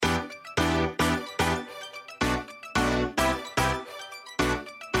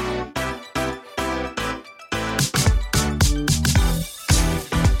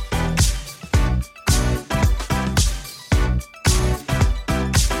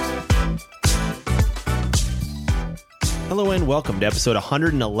Hello and welcome to episode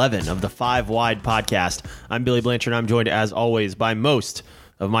 111 of the Five Wide Podcast. I'm Billy Blanchard and I'm joined as always by most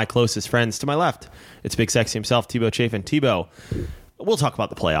of my closest friends. To my left, it's Big Sexy himself, Tebow Chafin. Tebow, we'll talk about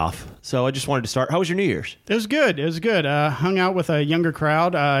the playoff. So I just wanted to start. How was your New Year's? It was good. Hung out with a younger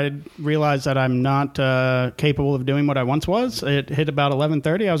crowd. I realized that I'm not capable of doing what I once was. It hit about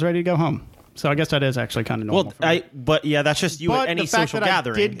 11:30. I was ready to go home. So I guess that is actually kind of normal. Well, but yeah, that's just you at any social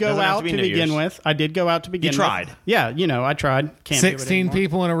gathering. I did go out to begin with. You tried. Yeah, I tried. Can't 16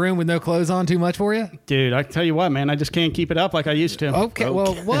 people in a room with no clothes on, too much for you? Dude, I tell you what, man, I just can't keep it up like I used to. Okay.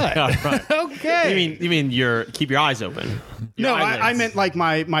 Well, what? Right. Okay. You mean keep your eyes open? No, I meant like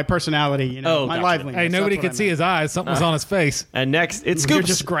my personality, my gotcha. liveliness. Hey, nobody could see his eyes. Something was on his face. And next, it's You're Scoops.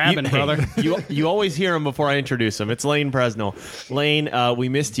 just grabbing, brother. You always hear him before I introduce him. It's Lane Presnell. Lane, we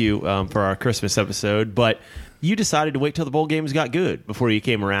missed you for our Christmas episode, but you decided to wait till the bowl games got good before you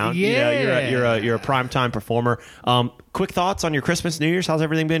came around. Yeah. You're a primetime performer. Quick thoughts on your Christmas, New Year's? How's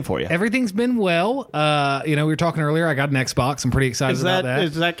everything been for you? Everything's been well. We were talking earlier. I got an Xbox. I'm pretty excited about that.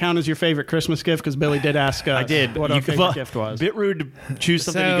 Does that count as your favorite Christmas gift? Because Billy did ask us I did. what our favorite gift was. Bit rude to choose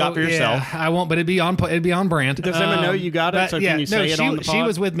something you got for yourself. Yeah, I won't, but it'd be on brand. Does Emma know you got it? So can you say it on the pod? She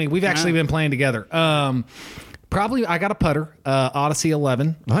was with me. We've actually been playing together. Probably, I got a putter, Odyssey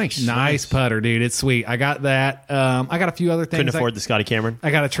 11. Nice putter, dude. It's sweet. I got that. I got a few other things. Couldn't afford the Scotty Cameron.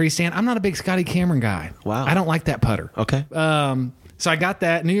 I got a tree stand. I'm not a big Scotty Cameron guy. Wow. I don't like that putter. Okay. So I got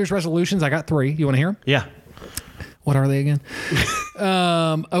that. New Year's resolutions, I got 3. You want to hear them? Yeah. What are they again?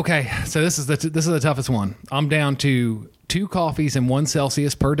 Okay, so this is the toughest one. I'm down to 2 coffees and 1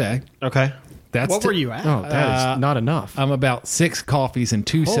 Celsius per day. Okay. What were you at? Oh, that is not enough. I'm about 6 coffees and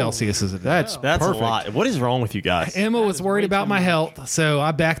 2 Celsiuses a day. That's Perfect. perfect. A lot. What is wrong with you guys? Emma was worried about my health, so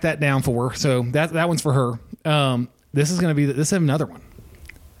I backed that down for her. So that one's for her. This is another one.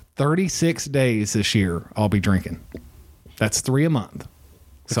 36 days this year I'll be drinking. That's 3 a month.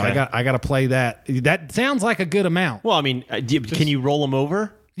 So Okay. I got to play that. That sounds like a good amount. Well, I mean, can you roll them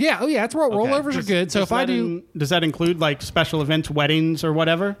over? Yeah. Oh yeah. It's rollovers are good. So if I do, does that include like special events, weddings, or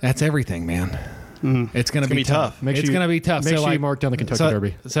whatever? that's everything, man. It's going to be tough. It's going to be tough. Make So, sure you mark down the Kentucky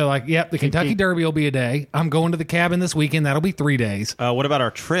Derby. So the Kentucky Derby will be a day. I'm going to the cabin this weekend. That'll be 3 days. What about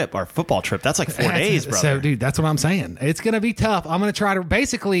our football trip? That's like 4 days, brother. So, dude, that's what I'm saying. It's going to be tough. I'm going to try to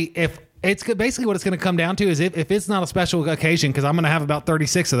basically basically what it's going to come down to is if it's not a special occasion, because I'm going to have about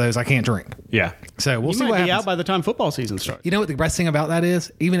 36 of those, I can't drink. Yeah. So we'll You see might what be happens. out by the time football season starts. You know what the best thing about that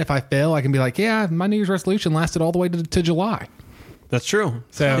is? Even if I fail, I can be like, yeah, my New Year's resolution lasted all the way to July. That's true.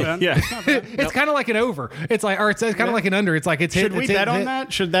 So Yeah. it's kind of like an over. It's like, or it's kind of like an under. It's like it's Should hit. we bet on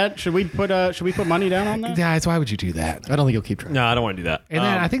that? Should we put money down on that? Guys, why would you do that? I don't think you'll keep track. No, I don't want to do that. And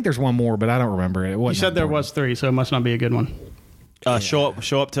then I think there's one more, but I don't remember it. You said there was 3, so it must not be a good one. Show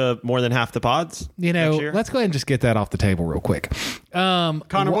up to more than half the pods. next year? Let's go ahead and just get that off the table real quick.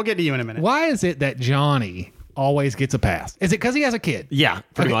 Connor, we'll get to you in a minute. Why is it that Johnny always gets a pass? Is it because he has a kid? Yeah,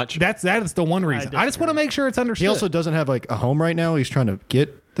 pretty Okay, much. That is the one reason. I just want to make sure it's understood. He also doesn't have like a home right now. He's trying to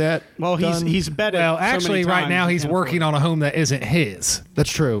get that. Well, done. he's bet. well, so many actually, right times now he he's can't working on a home that isn't his.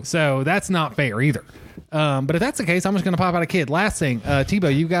 That's true. So that's not fair either. But if that's the case, I'm just going to pop out a kid. Last thing,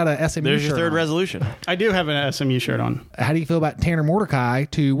 Tebow, you got a SMU There's shirt your third on. resolution. I do have an SMU shirt on. How do you feel about Tanner Mordecai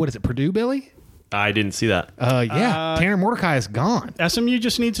to, what is it, Purdue, Billy? I didn't see that. Tanner Mordecai is gone. SMU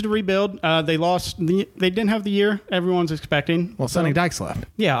just needs to rebuild. They lost. They didn't have the year everyone's expecting. Well, Sonny Dykes left.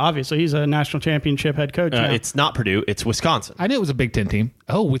 Yeah, obviously he's a national championship head coach. now. It's not Purdue. It's Wisconsin. I knew it was a Big Ten team.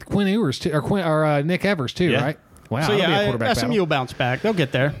 Oh, with Quinn Ewers too, or Nick Evers too, Yeah. right? Wow. So that'll be a yeah, quarterback SMU battle. will bounce back. They'll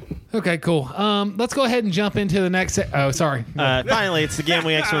get there. Okay, cool. Let's go ahead and jump into the next. Sorry. Finally, it's the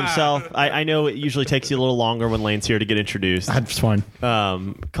Gambling Expert himself. I know it usually takes you a little longer when Lane's here to get introduced. That's fine.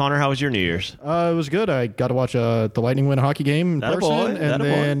 Connor, how was your New Year's? It was good. I got to watch the Lightning win a hockey game in That a person, boy. and That a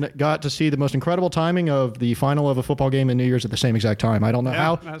then got to see the most incredible timing of the final of a football game and New Year's at the same exact time. I don't know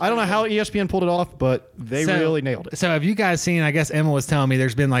how. that's I don't know how ESPN pulled it off, but they really nailed it. So have you guys seen, I guess Emma was telling me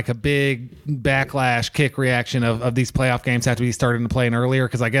there's been like a big backlash kick reaction of these playoff games have to be starting to play in earlier,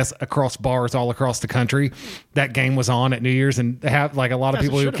 because I guess across bars all across the country that game was on at New Year's, and they have like a lot of Yes, it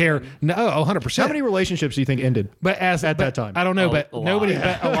people who should have care. been. No, 100%. How many relationships do you think ended? But at that time? I don't know, but a lot. nobody.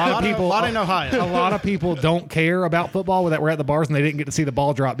 But a lot of people. A lot in Ohio. A lot of people don't care about football that were at the bars and they didn't get to see the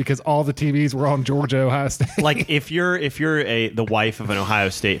ball drop because all the TVs were on Georgia, Ohio State. Like if you're the wife of an Ohio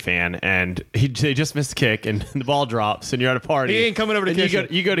State fan and they just missed a kick and the ball drops and you're at a party, He ain't coming over to and kiss you.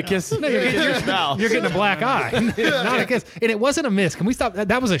 you go to kiss your spouse. You're getting a black eye, not a kiss. And it wasn't a miss. Can we stop?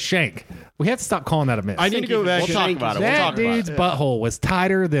 That was a shank. We have to stop calling that a miss. I need to go back. We'll talk about it. We'll That talk about dude's it. butthole was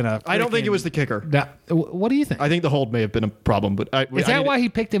tighter than a. I don't think it was the kicker. Now, what do you think? I think the hold may have been a problem, but Is that why he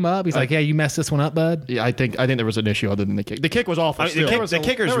picked him up? He's like, "Yeah, you messed this one up, bud." Yeah, I think there was an issue other than the kick. The kick was awful. I mean, the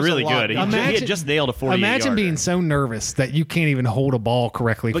kicker's really good. He had just nailed a 48 Imagine yarder. being so nervous that you can't even hold a ball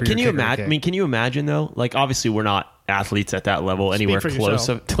correctly. But for can your you kicker to imagine? kick. I mean, can you imagine though? Like, obviously, we're not athletes at that level anywhere for close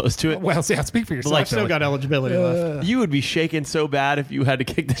yourself. to it. Well, yeah, speak for yourself. like, I've still Billy. got eligibility left. You would be shaking so bad if you had to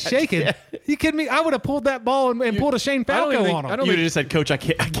kick that. shaking. You kidding me? I would have pulled that ball and pulled a Shane Falco on him. You would have just said, "Coach, I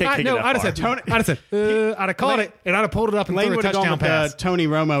can't kick I'd it have that said, far." I'd have said, I'd have caught it, and I'd have pulled it up and Lane threw a would have gone touchdown with pass. Tony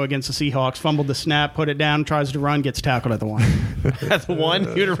Romo against the Seahawks, fumbled the snap, put it down, tries to run, gets tackled at the one. At the one,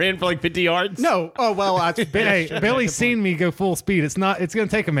 you would have ran for like 50 yards. No, oh well, that's Hey, Billy's seen me go full speed. It's going to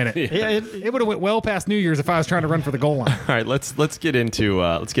take a minute. Yeah, It would have went well past New Year's if I was trying to run for the goal line. All right, let's get into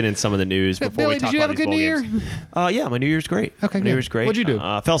some of the news before Billy, we talk did you about have a these good bowl New Year? games. Yeah, my New Year's great. Okay, my New good. Year's great. What'd you do?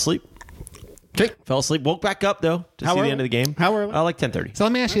 Fell asleep. Okay. Fell asleep. Woke back up though to How see early? the end of the game. How early? Like 10:30. So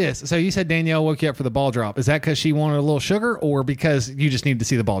let me ask you this. So you said Danielle woke you up for the ball drop. Is that because she wanted a little sugar or because you just needed to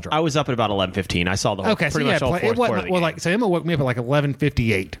see the ball drop? I was up at about 11:15. I saw the whole, Okay, so pretty yeah, much all it fourth quarter. wasn't Of the well. game. Like, so Emma woke me up at like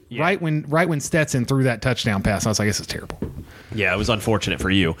 11:58, right when Stetson threw that touchdown pass. I was like, this is terrible. Yeah, it was unfortunate for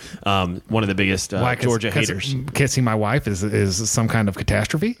you. One of the biggest Why? 'Cause- Georgia 'cause haters. Kissing my wife is some kind of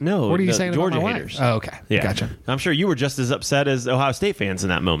catastrophe. No, what are you the saying Georgia about my haters. wife? Oh, okay, Yeah, gotcha. I'm sure you were just as upset as Ohio State fans in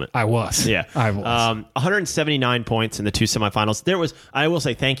that moment. I was. Yeah, I was. 179 points in the two semifinals. I will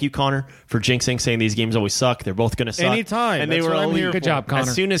say thank you, Connor, for jinxing, saying these games always suck. They're both going to suck. Anytime. And they That's were what I'm only here Good for. job, Connor.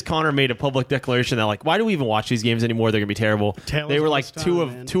 As soon as Connor made a public declaration that like, why do we even watch these games anymore? They're going to be terrible. Taylor's They were like first two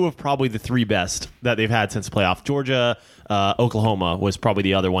time, man. of probably the three best that they've had since the playoff. Georgia, Oklahoma was probably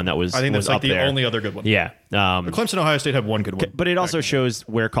the other one that was. I think was that's like up the there. only other good one. Yeah. Clemson, Ohio State had one good one. But it also shows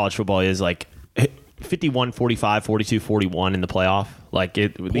where college football is, like 51-45, 42-41 in the playoff. Like the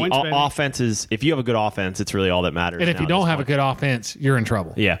Points, baby. offenses, if you have a good offense, it's really all that matters. And if now you at don't this have a point. good offense, you're in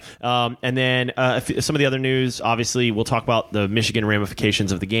trouble. Yeah. And then some of the other news, obviously, we'll talk about the Michigan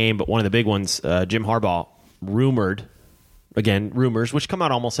ramifications of the game, but one of the big ones, Jim Harbaugh rumored, again, rumors, which come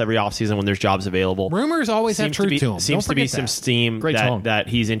out almost every offseason when there's jobs available. Rumors always have truth to them. Seems to be some steam Great song. that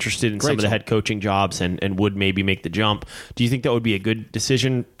he's interested in some Great of the song. head coaching jobs and would maybe make the jump. Do you think that would be a good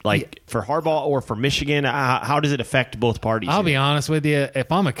decision, for Harbaugh or for Michigan? How does it affect both parties? I'll be honest with you. If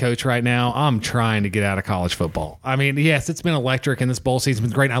I'm a coach right now, I'm trying to get out of college football. I mean, yes, it's been electric and this bowl season's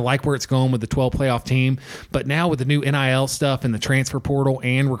been great. And I like where it's going with the 12 playoff team. But now with the new NIL stuff and the transfer portal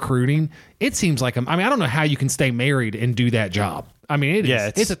and recruiting, it seems like I don't know how you can stay married and do that job. I mean,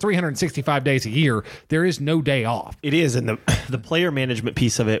 it's a 365 days a year. There is no day off. It is, and the player management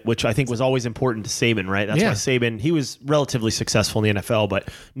piece of it, which I think was always important to Saban, right? That's Yeah. why Saban, he was relatively successful in the NFL, but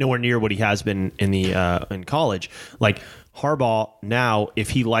nowhere near what he has been in the in college. Like Harbaugh now, if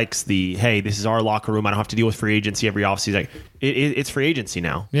he likes hey, this is our locker room, I don't have to deal with free agency every offseason. Like it's free agency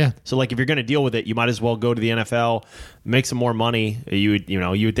now. Yeah. So like if you're going to deal with it, you might as well go to the NFL, make some more money. You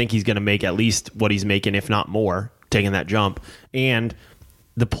would think he's going to make at least what he's making, if not more, taking that jump. And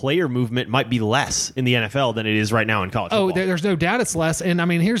the player movement might be less in the NFL than it is right now in college Oh, football. there's no doubt it's less. And I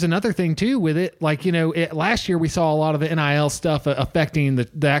mean, here's another thing too with it. Like, last year we saw a lot of the NIL stuff affecting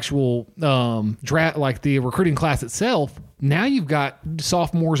the actual draft, like the recruiting class itself. Now you've got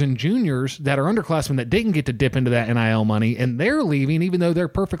sophomores and juniors that are underclassmen that didn't get to dip into that NIL money, and they're leaving even though they're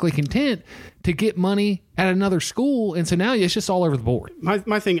perfectly content to get money at another school. And so now it's just all over the board.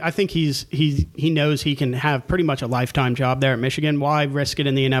 My thing, I think he knows he can have pretty much a lifetime job there at Michigan. Why risk it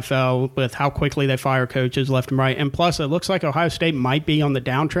in the NFL with how quickly they fire coaches left and right? And plus, it looks like Ohio State might be on the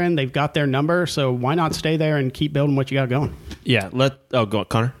downtrend. They've got their number, so why not stay there and keep building what you got going? Yeah. Go on,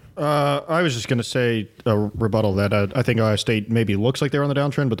 Connor. I was just going to say a rebuttal that I think Ohio State maybe looks like they're on the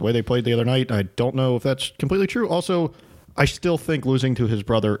downtrend, but the way they played the other night, I don't know if that's completely true. Also, I still think losing to his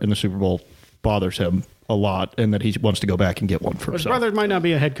brother in the Super Bowl bothers him a lot, and that he wants to go back and get one for His himself. brother might not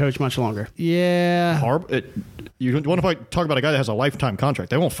be a head coach much longer. Yeah. You want to talk about a guy that has a lifetime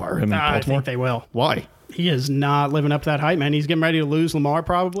contract? They won't fire him in I Baltimore. think they will. Why? He is not living up to that hype, man. He's getting ready to lose Lamar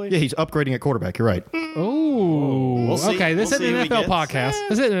probably. Yeah, he's upgrading at quarterback. You're right. Oh, We'll see. okay. This We'll is see an who he NFL gets. podcast.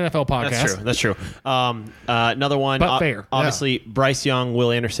 This is an NFL podcast. That's true. Another one. But fair. Obviously, Bryce Young,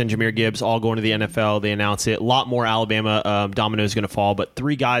 Will Anderson, Jahmyr Gibbs, all going to the NFL. They announce it. A lot more Alabama dominoes going to fall, but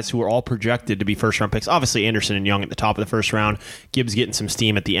three guys who are all projected to be first-round picks. Obviously, Anderson and Young at the top of the first round. Gibbs getting some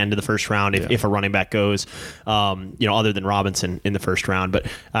steam at the end of the first round if a running back goes, other than Robinson in the first round. But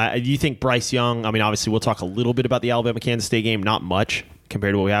do you think Bryce Young, I mean, obviously, we'll talk a little bit about the Alabama-Kansas State game, not much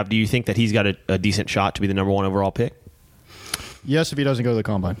compared to what we have. Do you think that he's got a decent shot to be the number one overall pick? Yes, if he doesn't go to the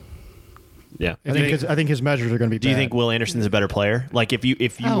combine. Yeah. I think his measures are going to be. Do you think Will Anderson's a better player? Like if you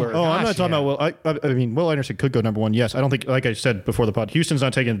were. Oh, I'm not Gosh, talking about Will. I mean, Will Anderson could go number one. Yes, I don't think. Like I said before the pod, Houston's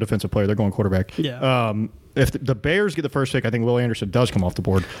not taking a defensive player; they're going quarterback. Yeah. If the Bears get the first pick, I think Will Anderson does come off the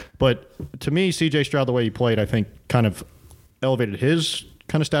board. But to me, C.J. Stroud, the way he played, I think kind of elevated his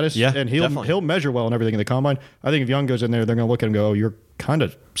kind of status. Yeah, and definitely. he'll measure well and everything in the combine. I think if Young goes in there, they're going to look at him and go, "Oh, you're kind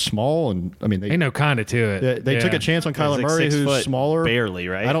of small." And I mean, Ain't no kind of to it. they took a chance on Kyler He's like Murray, 6 who's foot, smaller, barely,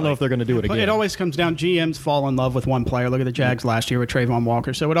 right? I don't know Like- if they're going to do it But again. it always comes down. GMs fall in love with one player. Look at the Jags last year with Trayvon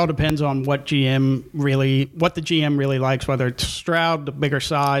Walker. So it all depends on what the GM really likes, whether it's Stroud, the bigger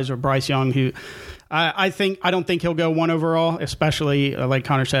size, or Bryce Young, who I don't think he'll go one overall, especially like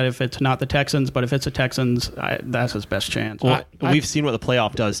Connor said, if it's not the Texans. But if it's the Texans, that's his best chance. Well, we've seen what the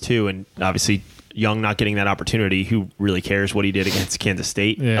playoff does too, and obviously Young not getting that opportunity. Who really cares what he did against Kansas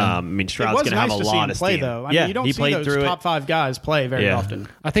State? Yeah. I mean, It Stroud's was going to nice have a to see lot him of play, steam. though. I Yeah, mean, you don't he see played those through top it. 5 guys play very Yeah. often.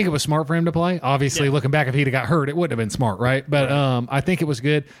 I think it was smart for him to play. Obviously, looking back, if he'd have got hurt, it wouldn't have been smart, right? But I think it was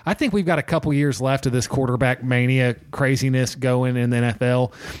good. I think we've got a couple years left of this quarterback mania craziness going in the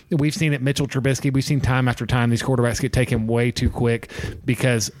NFL. We've seen it, Mitchell Trubisky. We've seen time after time these quarterbacks get taken way too quick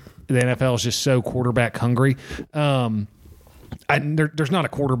because the NFL is just so quarterback hungry. There's not a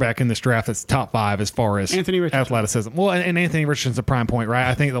quarterback in this draft that's top 5 as far as Anthony Richardson. athleticism. Well, and Anthony Richardson's a prime point, right?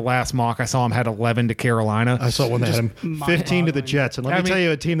 I think the last mock I saw him had 11 to Carolina. I saw one that had him 15 to the Jets, and let me tell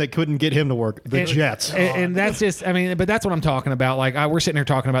you, a team that couldn't get him to work, the Jets. And that's just, I mean, but that's what I'm talking about. Like, we're sitting here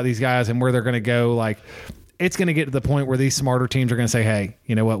talking about these guys and where they're going to go. Like, it's going to get to the point where these smarter teams are going to say, hey,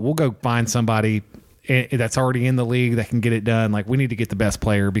 you know what? We'll go find somebody that's already in the league that can get it done. Like, we need to get the best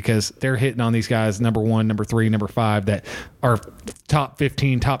player because they're hitting on these guys, number 1, number 3, number 5, that are top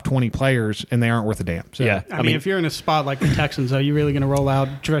 15, top 20 players, and they aren't worth a damn. So, Yeah, I mean, if you're in a spot like the Texans, are you really going to roll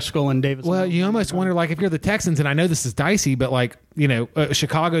out Driscoll and Davis? Well, you almost wonder, like, if you're the Texans, and I know this is dicey, but like, you know,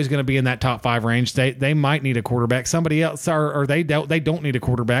 Chicago is going to be in that top 5 range. They might need a quarterback. Somebody else, or they don't need a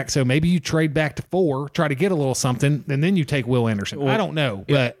quarterback. So maybe you trade back to 4, try to get a little something, and then you take Will Anderson. I don't know,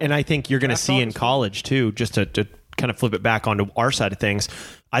 but and I think you're going to see in college too, just to kind of flip it back onto our side of things.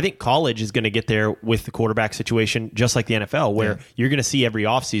 I think college is going to get there with the quarterback situation, just like the NFL, where you're going to see every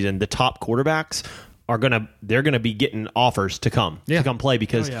offseason the top quarterbacks they're going to be getting offers to come play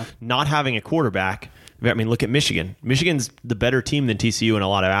because not having a quarterback. I mean, look at Michigan. Michigan's the better team than TCU in a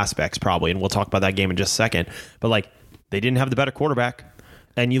lot of aspects, probably, and we'll talk about that game in just a second. But like, they didn't have the better quarterback.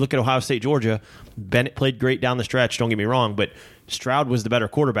 And you look at Ohio State, Georgia. Bennett played great down the stretch. Don't get me wrong, but Stroud was the better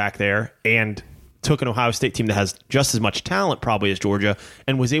quarterback there, and took an Ohio State team that has just as much talent probably as Georgia,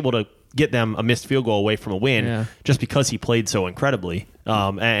 and was able to get them a missed field goal away from a win just because he played so incredibly.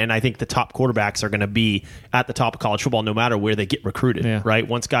 And I think the top quarterbacks are going to be at the top of college football no matter where they get recruited, right?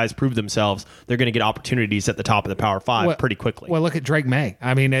 Once guys prove themselves, they're going to get opportunities at the top of the Power 5 pretty quickly. Well, look at Drake May.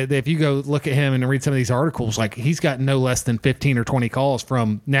 I mean, if you go look at him and read some of these articles, like, he's got no less than 15 or 20 calls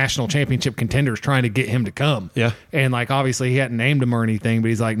from national championship contenders trying to get him to come. Yeah. And like, obviously he hadn't named him or anything, but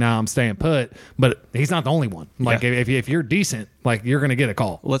he's like, nah, I'm staying put. But he's not the only one. Like, if you're decent, like, you're going to get a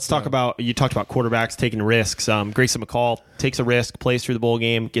call. Let's talk about, you talked about quarterbacks taking risks. Grayson McCall takes a risk, plays through the bowl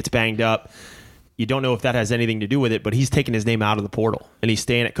game, gets banged up. You don't know if that has anything to do with it, but he's taking his name out of the portal, and he's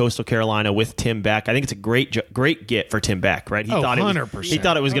staying at Coastal Carolina with Tim Beck. I think it's a great get for Tim Beck, right? He thought 100%. He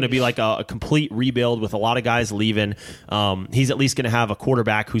thought it was going to be like a complete rebuild with a lot of guys leaving. He's at least going to have a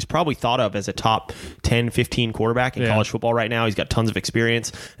quarterback who's probably thought of as a top 10, 15 quarterback in college football right now. He's got tons of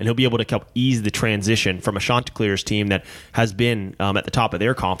experience, and he'll be able to help ease the transition from a Chanticleer's team that has been at the top of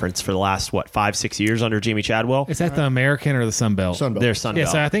their conference for the last, 5-6 years under Jamie Chadwell. Is that the American or the Sun Belt? Sun Belt. Their Sun Belt.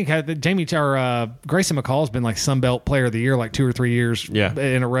 So I think Grayson McCall has been like Sun Belt Player of the Year like 2 or 3 years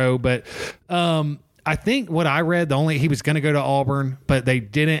in a row. But I think what I read, he was going to go to Auburn, but they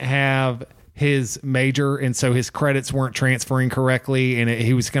didn't have his major, and so his credits weren't transferring correctly, and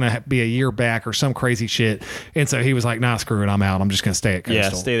he was going to be a year back or some crazy shit. And so he was like, nah, screw it, I'm out. I'm just going to stay at Coastal. Yeah,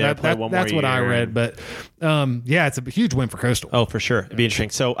 stay there, play one more That's what I year. read. But it's a huge win for Coastal. Oh, for sure. It'd be interesting.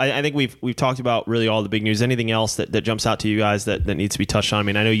 So I think we've talked about really all the big news. Anything else that jumps out to you guys that needs to be touched on? I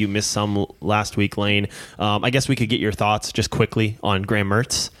mean, I know you missed some last week, Lane. I guess we could get your thoughts just quickly on Graham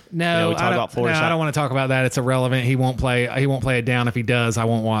Mertz. No, we talk about Florida. I don't want to talk about that. It's irrelevant. He won't play it down. If he does, I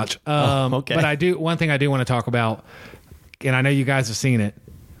won't watch. Okay. But one thing I do want to talk about, and I know you guys have seen it,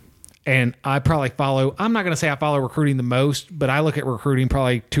 and I probably follow, I'm not going to say I follow recruiting the most, but I look at recruiting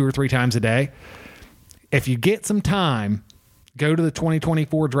probably 2 or 3 times a day. If you get some time, go to the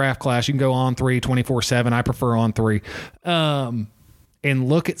 2024 draft class. You can go on 3, 24/7. I prefer on 3. And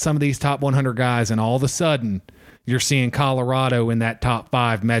look at some of these top 100 guys, and all of a sudden, you're seeing Colorado in that top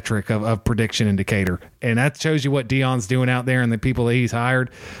 5 metric of prediction indicator. And that shows you what Deion's doing out there and the people that he's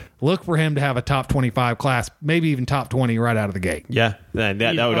hired. look for him to have a top 25 class, maybe even top 20 right out of the gate. Yeah, that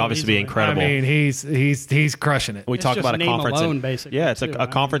would obviously be easily. incredible. I mean, he's crushing it. We talk just about a name conference. alone, basically, yeah, it's too. a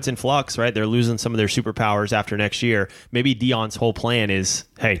conference in flux, right? They're losing some of their superpowers after next year. Maybe Dion's whole plan is,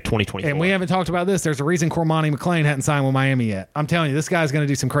 hey, 2024. And we haven't talked about this. There's a reason Cormani McClain hadn't signed with Miami yet. I'm telling you, this guy's going to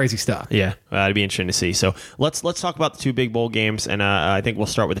do some crazy stuff. Yeah, it'd be interesting to see. So let's talk about the two big bowl games, and I think we'll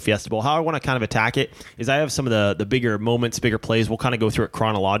start with the Fiesta Bowl. How I want to kind of attack it is I have some of the bigger moments, bigger plays. We'll kind of go through it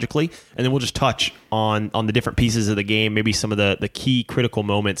chronologically, and then we'll just touch on the different pieces of the game, maybe some of the key critical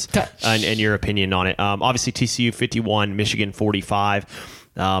moments, and your opinion on it. Obviously, TCU 51, Michigan 45.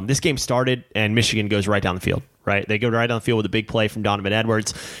 This game started, and Michigan goes right down the field. Right, they go right down the field with a big play from Donovan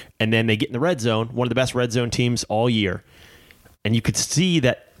Edwards, and then they get in the red zone, one of the best red zone teams all year, and you could see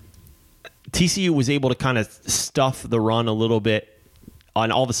that TCU was able to kind of stuff the run a little bit.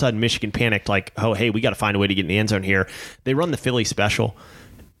 And all of a sudden, Michigan panicked, like, "Oh, hey, we got to find a way to get in the end zone here." They run the Philly special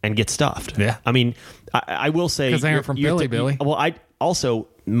and get stuffed. Yeah, I mean, I will say because they aren't from Philly, Billy. Well, I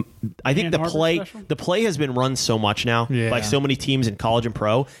think Ann the Arbor special? play has been run so much now by so many teams in college and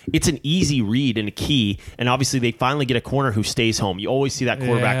pro. It's an easy read and a key, and obviously they finally get a corner who stays home. You always see that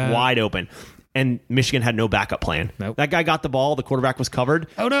quarterback wide open. And Michigan had no backup plan. Nope. That guy got the ball. The quarterback was covered.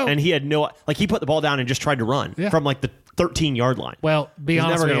 Oh, no. And he had he put the ball down and just tried to run from like the 13-yard line. Well, be It's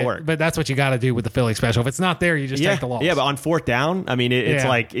honest never with going you, to work. but that's what you got to do with the Philly special. If it's not there, you just take the loss. Yeah, but on fourth down, I mean, it's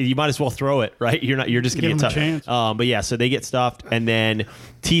like you might as well throw it, right? You're just going to Give get them a tough. chance. But yeah, so they get stuffed, and then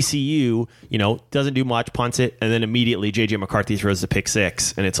TCU, doesn't do much, punts it, and then immediately JJ McCarthy throws the pick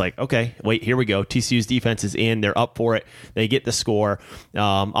six, and it's like, okay, wait, here we go. TCU's defense is in; they're up for it. They get the score.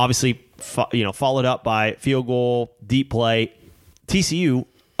 Obviously, followed up by field goal, deep play. TCU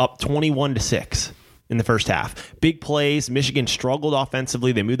up 21-6. In the first half. Big plays. Michigan struggled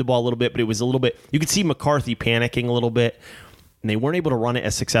offensively. They moved the ball a little bit, but it was a little bit, you could see McCarthy panicking a little bit, and they weren't able to run it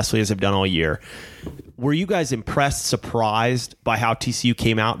as successfully as they've done all year. Were you guys impressed, surprised by how TCU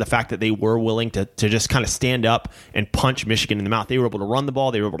came out, the fact that they were willing to just kind of stand up and punch Michigan in the mouth? They were able to run the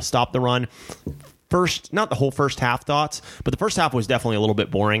ball. They were able to stop the run. Not the whole first half thoughts, but the first half was definitely a little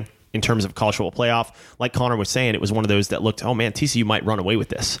bit boring in terms of college football playoff. Like Connor was saying, it was one of those that looked, oh man, TCU might run away with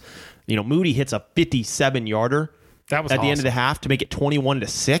this. Moody hits a 57-yarder That was at the end of awesome. the half to make it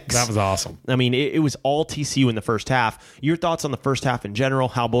 21-6. That was awesome. I mean, it was all TCU in the first half. Your thoughts on the first half in general,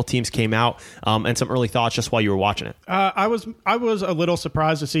 how both teams came out, and some early thoughts just while you were watching it. I was a little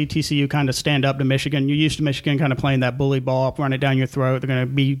surprised to see TCU kind of stand up to Michigan. You're used to Michigan kind of playing that bully ball up, run it down your throat. They're going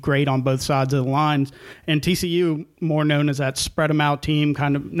to be great on both sides of the lines. And TCU, more known as that spread them out team,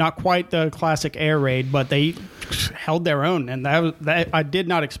 kind of not quite the classic air raid, but they held their own. And that I did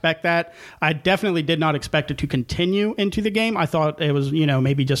not expect that. I definitely did not expect it to continue into the game. I thought it was,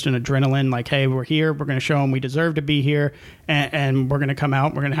 maybe just an adrenaline, like, hey, we're here. We're going to show them we deserve to be here. And we're going to come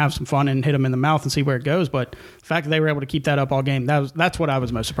out. We're going to have some fun and hit them in the mouth and see where it goes. But the fact that they were able to keep that up all game, that's what I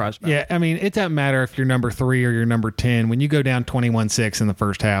was most surprised about. Yeah, I mean, it doesn't matter if you're number 3 or you're number 10. When you go down 21-6 in the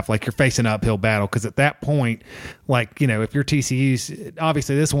first half, like you're facing an uphill battle, because at that point, like, if you're TCU's,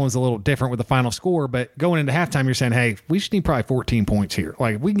 obviously this one was a little different with the final score, but going into halftime, you're saying, hey, we just need probably 14 points here.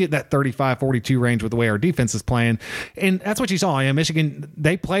 Like, if we can get that 35-42 range with the way our defense is playing. And that's what you saw. Michigan,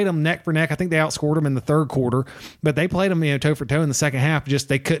 they played them neck for neck. I think they outscored them in the third quarter, but they played them, toe for toe in the second half. Just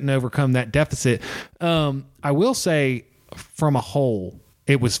they couldn't overcome that deficit. I will say, from a whole,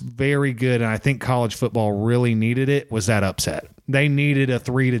 it was very good, and I think college football really needed it, was that upset. They needed a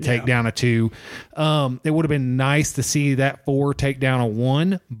 3 to take down a 2. It would have been nice to see that 4 take down a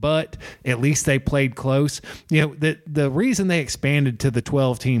 1, but at least they played close. The reason they expanded to the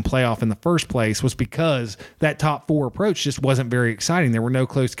 12-team playoff in the first place was because that top 4 approach just wasn't very exciting. There were no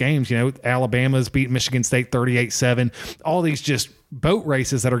close games. Alabama's beat Michigan State 38-7. All these just boat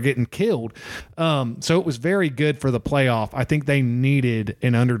races that are getting killed. So it was very good for the playoff. I think they needed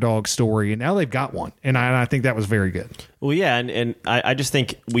an underdog story, and now they've got one. And I think that was very good. Well, yeah, and I just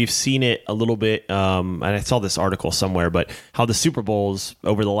think we've seen it a little bit, and I saw this article somewhere, but how the Super Bowls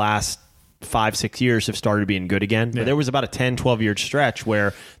over the last 5-6 years have started being good again. But there was about a 10-12-year stretch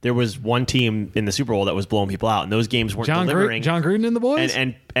where there was one team in the Super Bowl that was blowing people out, and those games weren't delivering. John Gruden and the boys?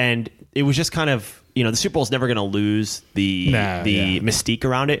 And it was just kind of, the Super Bowl's never going to lose the mystique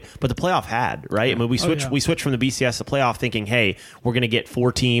around it, but the playoff had, right? I mean, we switched from the BCS to playoff thinking, hey, we're going to get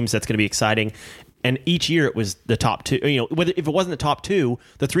 4 teams. That's going to be exciting. And each year it was the top 2. If it wasn't the top 2,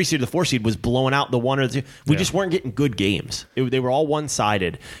 the 3 seed or the 4 seed was blowing out the 1 or the 2. We just weren't getting good games. They were all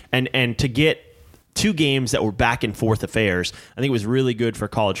one-sided. And to get two games that were back and forth affairs. I think it was really good for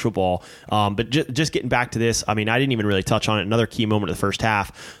college football. But just getting back to this, I mean, I didn't even really touch on it. Another key moment of the first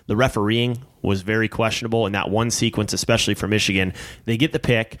half, the refereeing was very questionable in that one sequence, especially for Michigan. They get the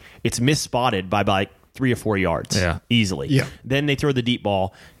pick. It's misspotted by like 3 or 4 yards easily. Yeah. Then they throw the deep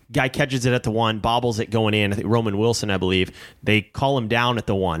ball. Guy catches it at the 1, bobbles it going in. I think Roman Wilson, I believe. They call him down at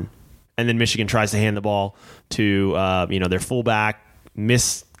the 1. And then Michigan tries to hand the ball to their fullback,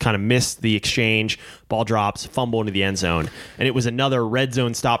 missed the exchange, ball drops, fumble into the end zone. And it was another red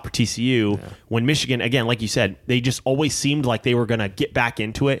zone stop for TCU when Michigan, again, like you said, they just always seemed like they were going to get back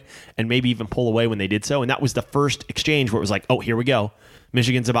into it and maybe even pull away when they did so. And that was the first exchange where it was like, oh, here we go.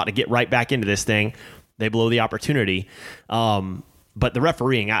 Michigan's about to get right back into this thing. They blow the opportunity. But the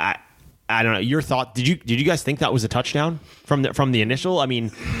refereeing, I don't know. Your thought? Did you guys think that was a touchdown from the initial? I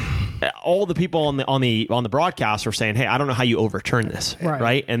mean, all the people on the broadcast are saying, "Hey, I don't know how you overturn this."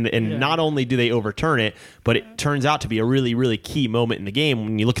 Right? And not only do they overturn it, but it turns out to be a really, really key moment in the game.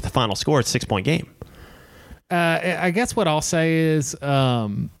 When you look at the final score, it's a 6-point game. I guess what I'll say is,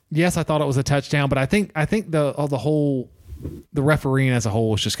 yes, I thought it was a touchdown, but I think the refereeing as a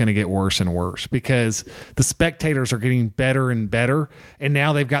whole is just going to get worse and worse because the spectators are getting better and better. And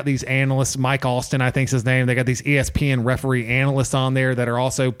now they've got these analysts, Mike Austin, I think is his name. They got these ESPN referee analysts on there that are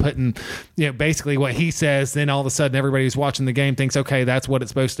also putting, basically what he says. Then all of a sudden everybody who's watching the game thinks, okay, that's what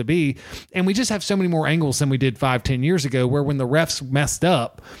it's supposed to be. And we just have so many more angles than we did 5-10 years ago, where when the refs messed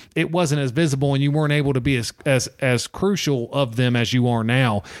up, it wasn't as visible and you weren't able to be as crucial of them as you are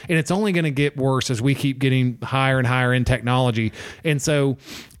now. And it's only going to get worse as we keep getting higher and higher in technology. And so,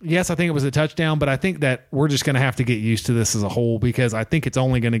 yes, I think it was a touchdown, but I think that we're just going to have to get used to this as a whole because I think it's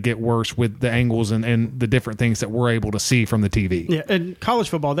only going to get worse with the angles and the different things that we're able to see from the TV. Yeah, and college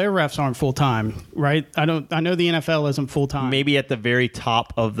football, their refs aren't full time, right? I know the NFL isn't full time. Maybe at the very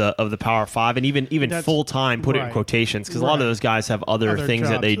top of the Power 5, and even full time. Put it in quotations because a lot of those guys have other things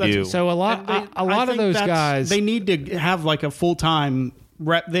jobs that they do. So a lot of those guys, they need to have like a full time.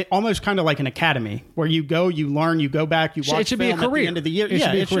 They almost kind of like an academy where you go, you learn, you go back, you watch. It should be a career at the end of the year.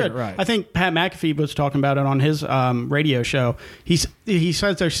 It should. Right. I think Pat McAfee was talking about it on his radio show. He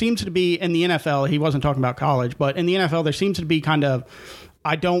says there seems to be in the NFL. He wasn't talking about college, but in the NFL there seems to be kind of.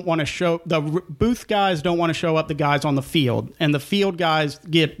 I don't want to show the booth guys don't want to show up the guys on the field, and the field guys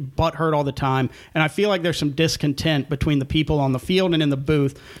get butthurt all the time. And I feel like there's some discontent between the people on the field and in the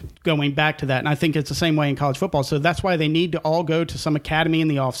booth going back to that. And I think it's the same way in college football. So that's why they need to all go to some academy in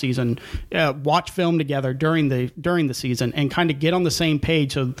the off season, watch film together during the season, and kind of get on the same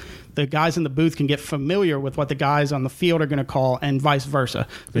page so the guys in the booth can get familiar with what the guys on the field are going to call and vice versa.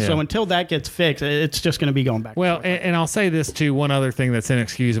 Yeah. So until that gets fixed, it's just going to be going back. Well, and I'll say this too, one other thing that's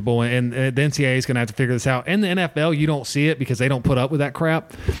inexcusable, and the NCAA is going to have to figure this out. In the NFL, you don't see it because they don't put up with that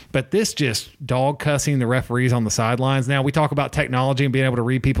crap, but this just dog cussing the referees on the sidelines. Now, we talk about technology and being able to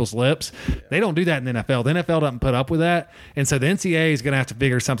read people's lips. They don't do that in the NFL. The NFL doesn't put up with that, and so the NCAA is going to have to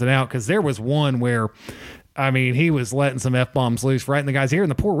figure something out because there was one where he was letting some F-bombs loose right in the guy's ear, and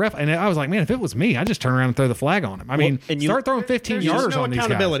the poor ref. And I was like, man, if it was me, I'd just turn around and throw the flag on him. Start throwing 15 yarders on these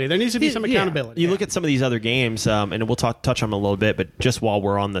guys. There needs to be some accountability. You look at some of these other games, and we'll touch on them a little bit, but just while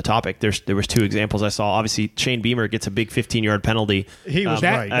we're on the topic, there was 2 examples I saw. Obviously, Shane Beamer gets a big 15-yard penalty. He was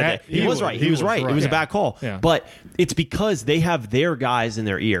right. He was right. It was a bad call. Yeah. But it's because they have their guys in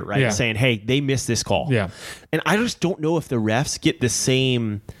their ear, right? Yeah. Saying, hey, they missed this call. Yeah. And I just don't know if the refs get the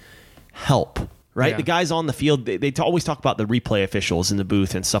same help. Right? Yeah. The guys on the field, they always talk about the replay officials in the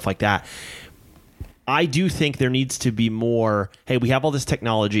booth and stuff like that. I do think there needs to be more, hey, we have all this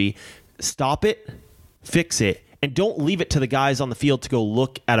technology. Stop it, fix it, and don't leave it to the guys on the field to go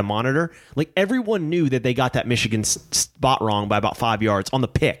look at a monitor. Like, everyone knew that they got that Michigan spot wrong by about 5 yards on the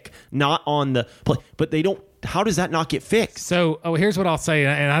pick, not on the play. But they don't. How does that not get fixed? So here's what I'll say,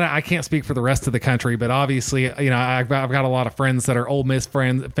 and I can't speak for the rest of the country, but obviously, I've got a lot of friends that are Ole Miss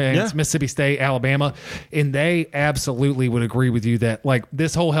fans, Mississippi State, Alabama, and they absolutely would agree with you that like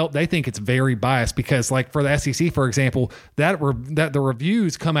this whole help, they think it's very biased because like for the SEC, for example, that the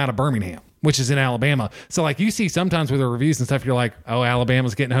reviews come out of Birmingham, which is in Alabama. So like you see sometimes with the reviews and stuff, you're like, oh,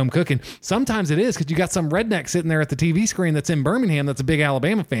 Alabama's getting home cooking. Sometimes it is because you got some redneck sitting there at the TV screen that's in Birmingham that's a big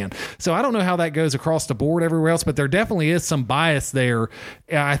Alabama fan. So I don't know how that goes across the board everywhere else, but there definitely is some bias there,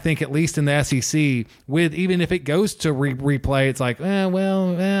 I think, at least in the SEC, with even if it goes to replay, it's like, I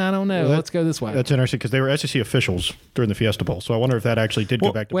don't know. Let's go this way. That's interesting because they were SEC officials during the Fiesta Bowl. So I wonder if that actually did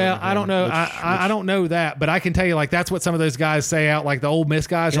go back to Birmingham. I don't know. I don't know that, but I can tell you like that's what some of those guys say out, like the Ole Miss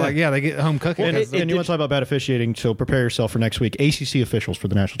guys are like, yeah, they get home cooking. And you want to talk about bad officiating, so prepare yourself for next week. ACC officials for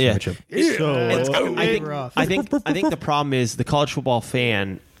the national championship. I think the problem is the college football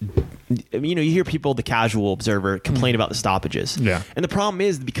fan you hear people, the casual observer, complain about the stoppages. Yeah. And the problem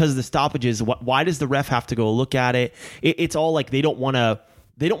is because of the stoppages, why does the ref have to go look at it? It's all like they don't want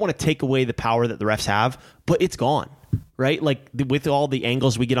to take away the power that the refs have, but it's gone. Right? Like with all the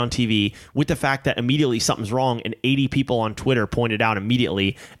angles we get on TV, with the fact that immediately something's wrong and 80 people on Twitter point it out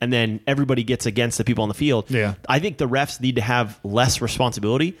immediately, and then everybody gets against the people on the field. Yeah. I think the refs need to have less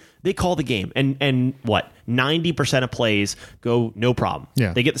responsibility. They call the game, and what, 90% of plays go no problem.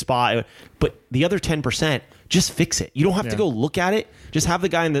 Yeah. They get the spot, but the other 10%, just fix it. You don't have to go look at it. Just have the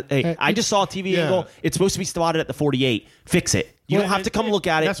guy in the. Hey, I just saw a TV angle. It's supposed to be spotted at the 48. Fix it. You don't have to come look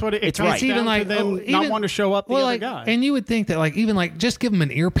at it. That's what it's comes right. down Even like to them not want to show up the other guy. And you would think that even just give them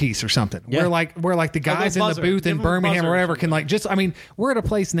an earpiece or something where the guys in the buzzer. booth Give in them a Birmingham buzzer or or whatever can we're at a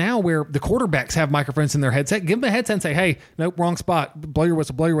place now where the quarterbacks have microphones in their headset. Give them a headset and say, hey, nope, wrong spot. Blow your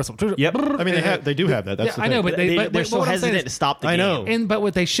whistle, blow your whistle. Yep. I mean, they do have that. That's the I thing. know, but They're so what I'm saying hesitant is- to stop the game. I know. But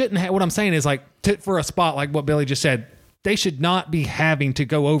what they shouldn't have, what I'm saying is for a spot like what Billy just said, they should not be having to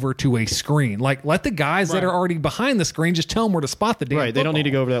go over to a screen. Let the guys that are already behind the screen just tell them where to spot the damn Right. They don't need to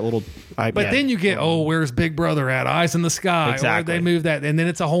go over that little iPad. But then you get, where's Big Brother at? Eyes in the sky. Exactly. Or they move that, and then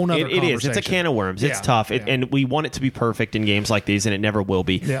it's a whole nother It is. conversation. It's a can of worms. It's Yeah. tough, Yeah. and we want it to be perfect in games like these, and it never will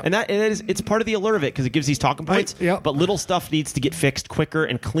be. Yeah. And it's part of the allure of it because it gives these talking points. Yep. But little stuff needs to get fixed quicker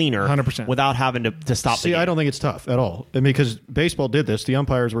and cleaner, 100%. without having to stop. See, the game. I don't think it's tough at all. I mean, because baseball did this. The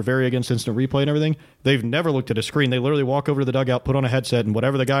umpires were very against instant replay and everything. They've never looked at a screen. They literally walk over to the dugout, put on a headset, and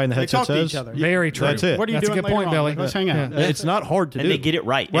whatever the guy in the They headset talk to says, each other. Very true. That's it. What are you That's a doing good point, later on? Billy. Let's hang out. It's not hard to And do. they get it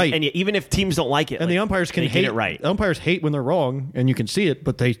right. Right. And even if teams don't like it, And the umpires can they hate get it right. Umpires hate when they're wrong, and you can see it,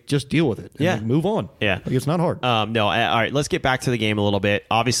 but they just deal with it. And Yeah. they move on. Yeah. It's not hard. No, all right, let's get back to the game a little bit.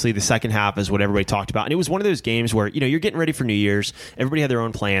 Obviously, the second half is what everybody talked about. And it was one of those games where, you're getting ready for New Year's. Everybody had their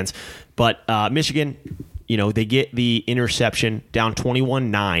own plans. But Michigan, they get the interception down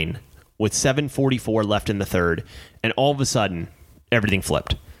 21-9 with 7:44 left in the third. And all of a sudden, everything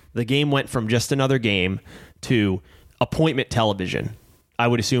flipped. The game went from just another game to appointment television. I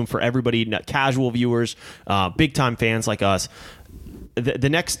would assume for everybody, not casual viewers, big-time fans like us. The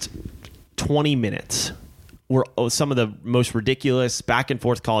next 20 minutes were some of the most ridiculous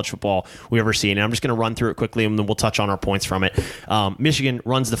back-and-forth college football we've ever seen. And I'm just going to run through it quickly, and then we'll touch on our points from it. Michigan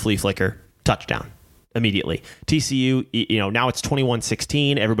runs the flea flicker, touchdown. Immediately. TCU, now it's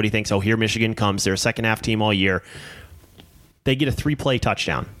 21-16. Everybody thinks, here Michigan comes. They're a second-half team all year. They get a 3-play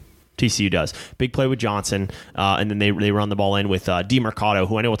touchdown. TCU does. Big play with Johnson, and then they run the ball in with DeMarcado,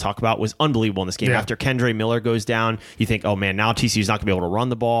 who I know we'll talk about, was unbelievable in this game. Yeah. After Kendre Miller goes down, you think, oh, man, now TCU's not going to be able to run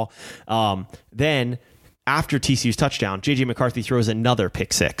the ball. Then, after TCU's touchdown, J.J. McCarthy throws another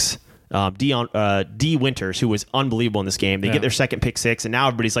pick six. D. Winters, who was unbelievable in this game, they get their second pick six, and now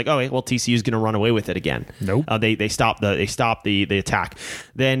everybody's like, TCU's going to run away with it again. Nope. They stop the attack.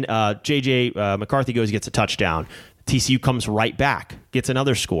 Then J.J. McCarthy gets a touchdown. TCU comes right back, gets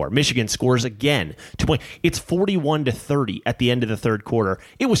another score. Michigan scores again. It's 41-30 at the end of the third quarter.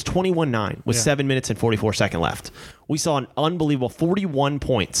 It was 21-9 with 7 minutes and 44 seconds left. We saw an unbelievable 41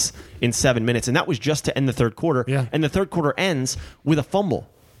 points in 7 minutes, and that was just to end the third quarter. Yeah. And the third quarter ends with a fumble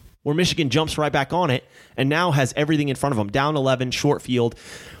where Michigan jumps right back on it and now has everything in front of them. Down 11, short field.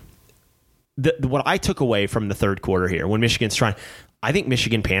 What I took away from the third quarter here, when Michigan's trying, I think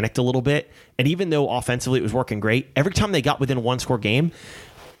Michigan panicked a little bit. And even though offensively it was working great, every time they got within a one-score game,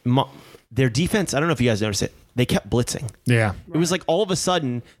 their defense, I don't know if you guys noticed it, they kept blitzing. Yeah. It was like all of a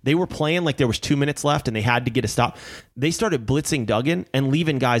sudden they were playing like there was 2 minutes left and they had to get a stop. They started blitzing Duggan and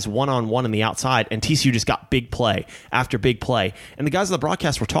leaving guys one-on-one on the outside, and TCU just got big play after big play. And the guys on the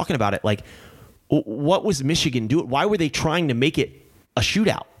broadcast were talking about it like, what was Michigan doing? Why were they trying to make it a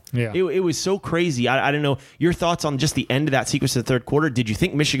shootout? Yeah. It was so crazy. I don't know your thoughts on just the end of that sequence of the third quarter. Did you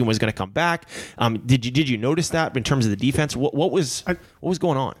think Michigan was going to come back? Did you notice that in terms of the defense? What was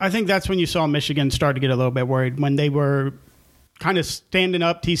going on? I think that's when you saw Michigan start to get a little bit worried when they were kind of standing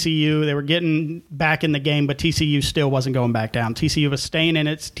up TCU. They were getting back in the game, but TCU still wasn't going back down. TCU was staying in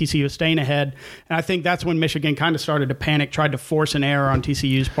it. TCU was staying ahead. And I think that's when Michigan kind of started to panic, tried to force an error on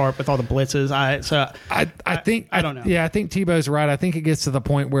TCU's part with all the blitzes. I don't know. Yeah, I think Tebow's right. I think it gets to the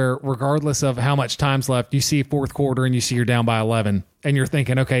point where regardless of how much time's left, you see fourth quarter and you see you're down by 11 and you're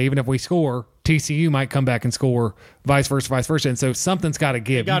thinking, okay, even if we score, TCU might come back and score, vice versa. And so something's got to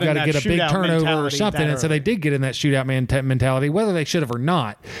give. got You've got in to that get a big shootout turnover or mentality something. that And so they did get in that shootout mentality, whether they should have or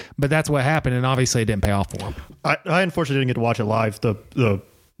not. But that's what happened, and obviously it didn't pay off for them. I unfortunately didn't get to watch it live. The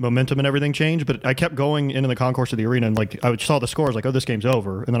momentum and everything changed, but I kept going into the concourse of the arena, and I saw the scores like, this game's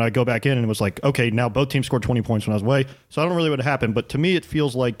over. And then I go back in and it was like, okay, now both teams scored 20 points when I was away. So I don't know really what happened, but to me it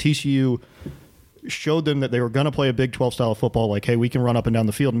feels like TCU showed them that they were going to play a Big 12 style of football. Like, hey, we can run up and down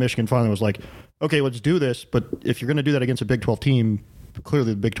the field. And Michigan finally was like, okay, let's do this. But if you're going to do that against a Big 12 team,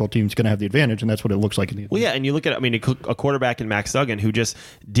 clearly the Big 12 team is going to have the advantage, and that's what it looks like in the end. Well, yeah, and you look at, a quarterback in Max Duggan who just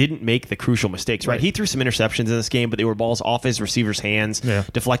didn't make the crucial mistakes, right? He threw some interceptions in this game, but they were balls off his receiver's hands,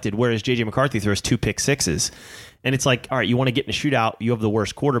 deflected, whereas J.J. McCarthy throws 2 pick sixes. And it's like, all right, you want to get in a shootout, you have the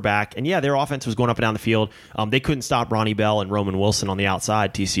worst quarterback. And yeah, their offense was going up and down the field. They couldn't stop Ronnie Bell and Roman Wilson on the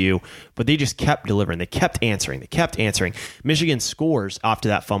outside, TCU, but they just kept delivering. They kept answering. Michigan scores after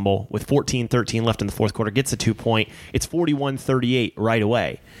that fumble with 14-13 left in the fourth quarter, gets a 2-point. It's 41-38 right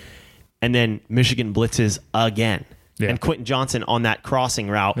away. And then Michigan blitzes again. Yeah. And Quentin Johnson on that crossing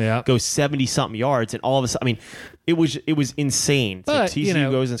route goes 70-something yards, and all of a sudden, it was insane. But, so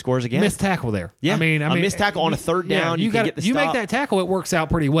TCU goes and scores again. Missed tackle there. Yeah, a missed tackle on a third down. You can get the stop. You make that tackle, it works out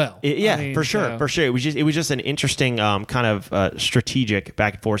pretty well. For sure. It was just an interesting kind of strategic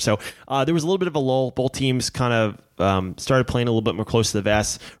back and forth. So there was a little bit of a lull. Both teams kind of started playing a little bit more close to the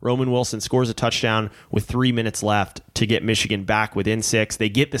vest. Roman Wilson scores a touchdown with 3 minutes left to get Michigan back within 6. They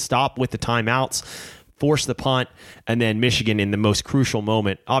get the stop with the timeouts, force the punt, and then Michigan in the most crucial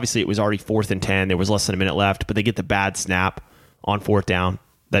moment. Obviously, it was already 4th and 10. There was less than a minute left, but they get the bad snap on 4th down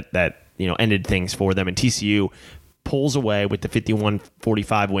that ended things for them. And TCU pulls away with the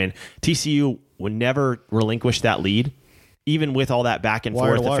 51-45 win. TCU would never relinquish that lead. Even with all that back and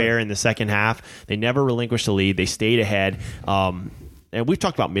forth affair in the second half, they never relinquished the lead. They stayed ahead. And we've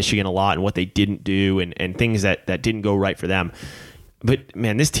talked about Michigan a lot and what they didn't do and things that didn't go right for them. But,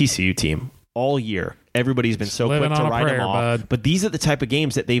 man, this TCU team, all year, everybody's been so quick to write them off. Bud. But these are the type of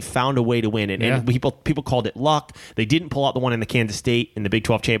games that they've found a way to win. And people called it luck. They didn't pull out the one in the Kansas State in the Big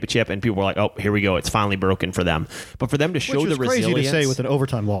 12 championship, and people were like, oh, here we go. It's finally broken for them. But for them to show the resilience. Crazy to say with an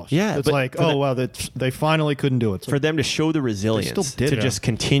overtime loss. Yeah. It's like, wow, they finally couldn't do it. For them to show the resilience, just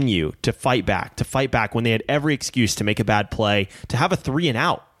continue to fight back when they had every excuse to make a bad play, to have a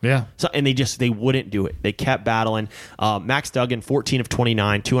 3-and-out. Yeah. So and they wouldn't do it. They kept battling. Max Duggan, 14 of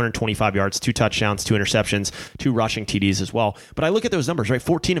 29, 225 yards, 2 touchdowns, 2 interceptions, 2 rushing TDs as well. But I look at those numbers, right?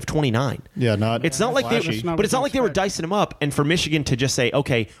 14 of 29. Yeah, it's not like they were dicing them up. And for Michigan to just say,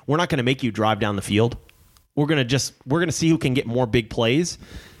 okay, we're not going to make you drive down the field. We're gonna see who can get more big plays.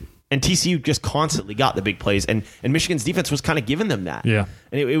 And TCU just constantly got the big plays, and Michigan's defense was kind of giving them that. Yeah,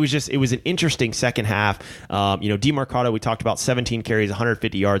 and it was an interesting second half. DeMarcado, we talked about 17 carries,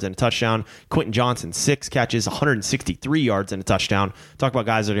 150 yards and a touchdown. Quentin Johnson, 6 catches, 163 yards and a touchdown. Talk about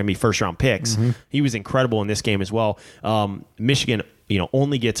guys that are going to be first round picks. Mm-hmm. He was incredible in this game as well. Michigan,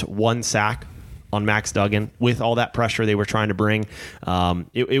 only gets 1 sack on Max Duggan with all that pressure they were trying to bring.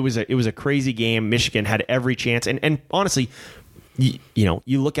 It was a crazy game. Michigan had every chance, and honestly,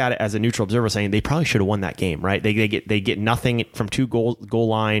 you look at it as a neutral observer saying they probably should have won that game, right? They get nothing from 2 goal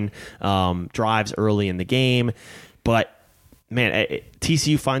line drives early in the game, but man,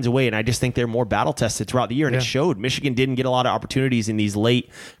 TCU finds a way, and I just think they're more battle tested throughout the year, and it showed. Michigan didn't get a lot of opportunities in these late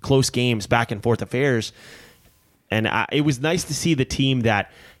close games, back and forth affairs, and it was nice to see the team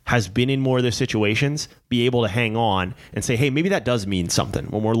that has been in more of those situations be able to hang on and say, hey, maybe that does mean something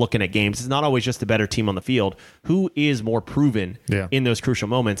when we're looking at games. It's not always just the better team on the field. Who is more proven in those crucial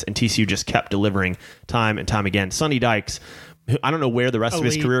moments? And TCU just kept delivering time and time again. Sonny Dykes, I don't know where the rest of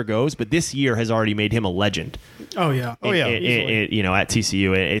his career goes, but this year has already made him a legend. Oh, yeah. At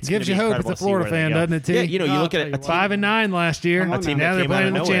TCU. It gives you hope as a Florida fan, doesn't it, T? Yeah, you look at it. 5-9 last year. A team now that they're playing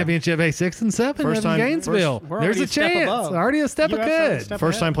in the nowhere. championship. Hey, 6-7 First time, in Gainesville. There's a chance. Already a step ahead.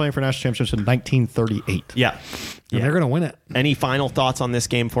 First time playing for national championships in 1938. Yeah. And they're going to win it. Any final thoughts on this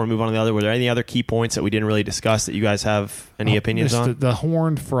game before we move on to the other? Were there any other key points that we didn't really discuss that you guys have any opinions on? The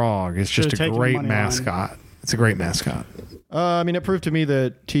horned frog is just a great mascot. It's a great mascot. It proved to me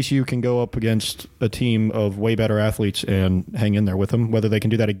that TCU can go up against a team of way better athletes and hang in there with them. Whether they can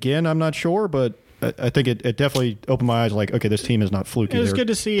do that again, I'm not sure, but I think it definitely opened my eyes like, okay, this team is not fluky. It was good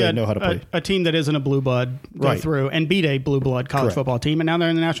to see a team that isn't a blue blood go through and beat a blue blood college football team, and now they're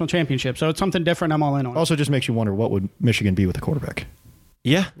in the national championship. So it's something different. I'm all in on. Also just makes you wonder, what would Michigan be with a quarterback?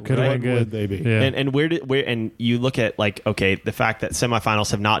 Yeah, could have been good. Would they be? Yeah. And and you look at the fact that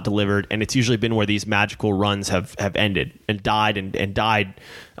semifinals have not delivered, and it's usually been where these magical runs have ended and died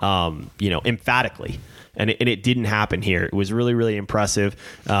emphatically. and it didn't happen here. It was really, really impressive.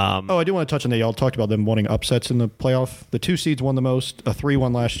 I do want to touch on that. Y'all talked about them wanting upsets in the playoff. The 2 seeds won the most. A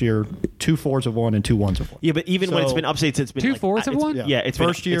 3-1 last year. 2 4s have won and 2 1s have won. Yeah, but even when it's been upsets, it's been 2 like, 4s have won? Yeah, it's been,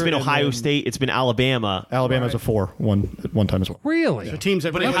 First year it's been and Ohio then- State. It's been Alabama. Alabama's a 4 at one time as well. Really? The teams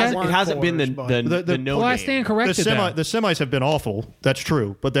that But really it weren't hasn't been fours, the but- no Well, I game. stand The, corrected. the semis have been awful. That's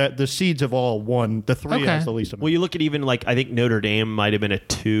true. But the seeds have all won. The 3 Okay. has the least amount. Well, you look at even like I think Notre Dame might have been a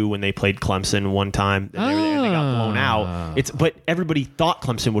 2 when they played Clemson one time, and they got blown out. But everybody thought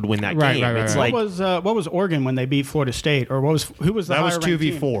Clemson would win that Right, game. right, right, It's right. like what was Oregon when they beat Florida State, or who was the that was higher ranked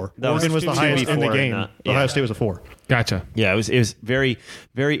team? 2v4. That was Oregon was the 2v4 highest in the in game. the- yeah. Ohio State was a 4. Gotcha. Yeah, it was very,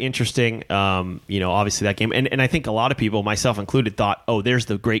 very interesting. Obviously that game, and I think a lot of people, myself included, thought, oh, there's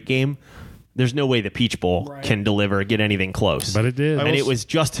the great game. There's no way the Peach Bowl can deliver, get anything close. But it did. and it was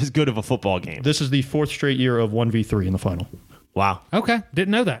just as good of a football game. This is the 4th straight year of 1v3 in the final. Wow. Okay.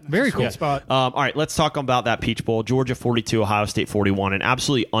 Didn't know that. Very cool. Good spot. All right, let's talk about that Peach Bowl. Georgia 42, Ohio State 41. An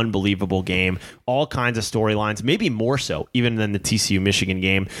absolutely unbelievable game. All kinds of storylines, maybe more so even than the TCU Michigan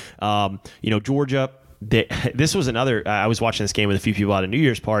game. Georgia. This was another. I was watching this game with a few people at a New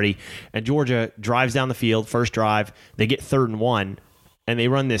Year's party, and Georgia drives down the field. First drive, they get 3rd and 1, and they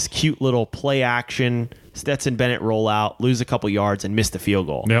run this cute little play action Stetson Bennett rollout, lose a couple yards, and miss the field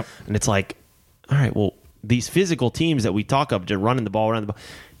goal. Yep. And it's like, all right, well, these physical teams that we talk of, just running the ball,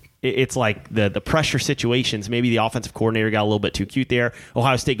 it's like the pressure situations. Maybe the offensive coordinator got a little bit too cute there.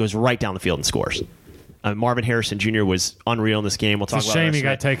 Ohio State goes right down the field and scores. Marvin Harrison Jr. was unreal in this game. We'll talk It's a about shame the he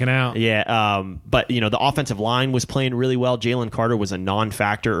rest of got it. taken out. Yeah, but the offensive line was playing really well. Jalen Carter was a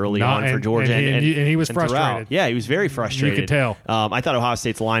non-factor early on for Georgia, and he was throughout. frustrated. Yeah, he was very frustrated. You could tell. I thought Ohio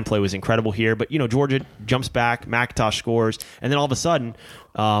State's line play was incredible here, but Georgia jumps back, McIntosh scores, and then all of a sudden,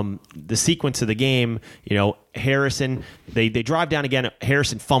 the sequence of the game, Harrison, they drive down again.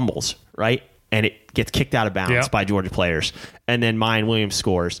 Harrison fumbles, right? And it gets kicked out of bounds Yep. by Georgia players. And then Mayan Williams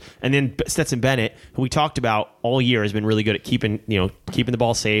scores. And then Stetson Bennett, who we talked about all year, has been really good at keeping the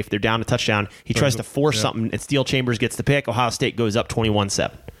ball safe. They're down a touchdown. He tries to force something, and Steel Chambers gets the pick. Ohio State goes up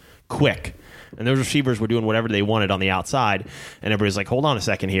 21-7. Quick. And those receivers were doing whatever they wanted on the outside. And everybody's like, hold on a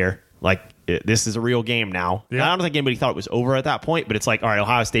second here. This is a real game now. Yeah. I don't think anybody thought it was over at that point, but it's like, all right,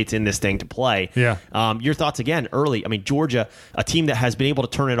 Ohio State's in this thing to play. Yeah. Your thoughts again early. I mean, Georgia, a team that has been able to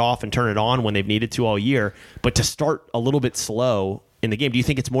turn it off and turn it on when they've needed to all year, but to start a little bit slow in the game. Do you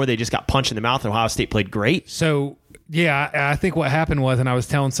think it's more they just got punched in the mouth and Ohio State played great? So, yeah, I think what happened was, and I was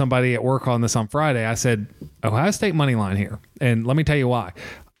telling somebody at work on this on Friday, I said, Ohio State money line here. And let me tell you why.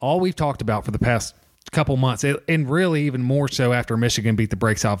 All we've talked about for the past couple months, and really even more so after Michigan beat the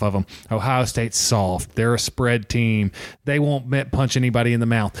brakes off of them. Ohio State's soft. They're a spread team. They won't punch anybody in the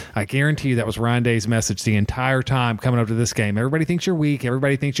mouth. I guarantee you that was Ryan Day's message the entire time coming up to this game. Everybody thinks you're weak.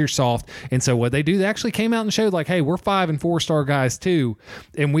 Everybody thinks you're soft. And so what they do, they actually came out and showed like, hey, we're 5 and 4-star guys too,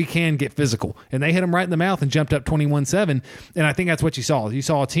 and we can get physical. And they hit them right in the mouth and jumped up 21-7. And I think that's what you saw. You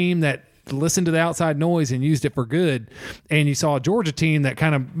saw a team that listened to the outside noise and used it for good. And you saw a Georgia team that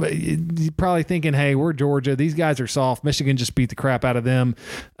kind of probably thinking, hey, we're Georgia. These guys are soft. Michigan just beat the crap out of them.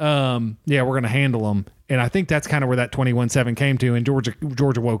 We're going to handle them. And I think that's kind of where that 21-7 came to. And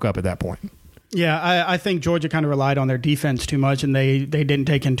Georgia woke up at that point. Yeah, I think Georgia kind of relied on their defense too much, and they didn't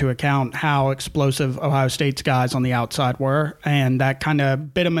take into account how explosive Ohio State's guys on the outside were, and that kind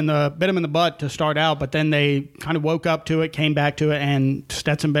of bit them in the butt to start out. But then they kind of woke up to it, came back to it, and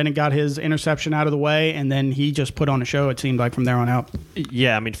Stetson Bennett got his interception out of the way, and then he just put on a show. It seemed like from there on out.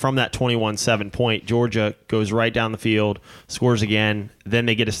 Yeah, I mean, from that 21-7 point, Georgia goes right down the field, scores again. Then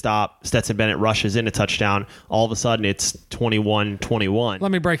they get a stop. Stetson Bennett rushes in a touchdown. All of a sudden, it's 21-21.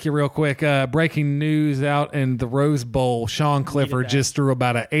 Let me break you real quick. Breaking news out in the Rose Bowl. Sean Clifford just threw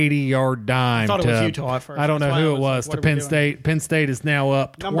about an 80-yard dime. I thought it was Utah at first. I don't know That's why who I it was was. like, To what are we Penn doing? State. Penn State is now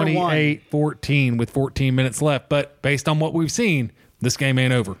up Number 28-14 with 14 minutes left. But based on what we've seen, this game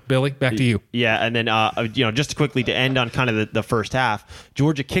ain't over. Billy, back to you. Yeah, and then just quickly to end on kind of the first half,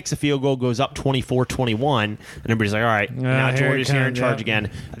 Georgia kicks a field goal, goes up 24-21, and everybody's like, all right, now here it Georgia's here in comes, charge yeah.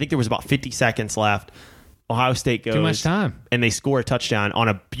 again. I think there was about 50 seconds left. Ohio State goes. Too much time. And they score a touchdown on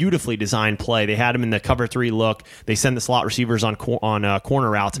a beautifully designed play. They had him in the cover 3 look. They send the slot receivers on corner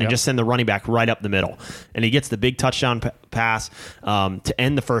routes and just send the running back right up the middle. And he gets the big touchdown pass to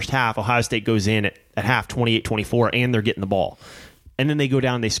end the first half. Ohio State goes in at half 28-24, and they're getting the ball. And then they go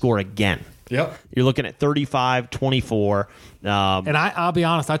down and they score again. Yep. You're looking at 35-24. And I'll be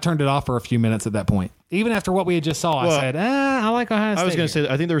honest, I turned it off for a few minutes at that point. Even after what we had just saw, I said, I like Ohio State. I was going to say,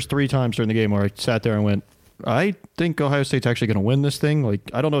 I think there was 3 times during the game where I sat there and went, I think Ohio State's actually going to win this thing. Like,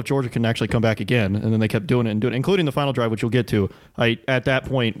 I don't know if Georgia can actually come back again. And then they kept doing it, including the final drive, which we'll get to. At that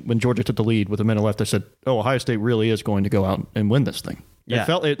point, when Georgia took the lead with a minute left, I said, oh, Ohio State really is going to go out and win this thing. Yeah.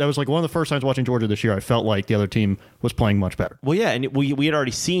 That was like one of the first times watching Georgia this year. I felt like the other team was playing much better. Well, yeah, and we had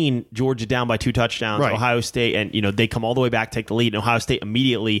already seen Georgia down by 2 touchdowns. Right. Ohio State, and they come all the way back, take the lead, and Ohio State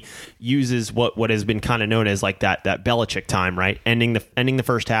immediately uses what has been kind of known as like that Belichick time, right? Ending the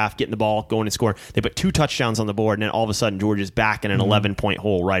first half, getting the ball, going and scoring. They put 2 touchdowns on the board, and then all of a sudden Georgia's back in an 11-point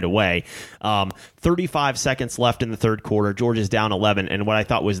hole right away. 35 seconds left in the third quarter. Georgia's down 11, and what I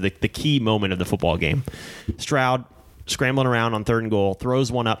thought was the key moment of the football game. Stroud scrambling around on 3rd and goal,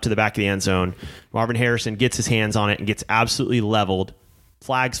 throws one up to the back of the end zone. Marvin Harrison gets his hands on it and gets absolutely leveled.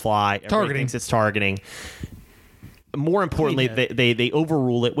 Flags fly. Everybody thinks it's targeting. More importantly, they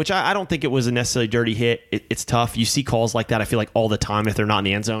overrule it, which I don't think it was a necessarily dirty hit. It's tough. You see calls like that, I feel like, all the time. If they're not in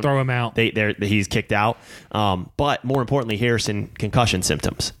the end zone, throw him out. He's kicked out. But more importantly, Harrison, concussion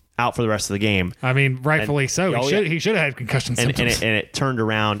symptoms. Out for the rest of the game. I mean, rightfully so. He should have had concussion symptoms. And it turned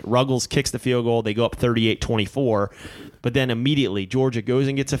around. Ruggles kicks the field goal. They go up 38-24. But then immediately, Georgia goes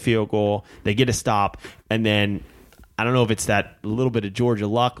and gets a field goal. They get a stop. And then, I don't know if it's that little bit of Georgia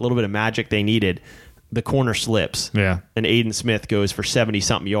luck, a little bit of magic they needed. The corner slips. Yeah. And Aiden Smith goes for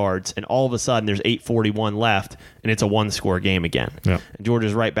 70-something yards. And all of a sudden, there's 8:41 left, and it's a 1-score game again. Yeah. And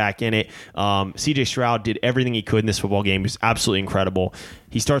Georgia's right back in it. C.J. Stroud did everything he could in this football game. He was absolutely incredible.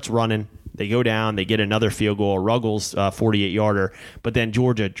 He starts running. They go down. They get another field goal. Ruggles 48-yarder. But then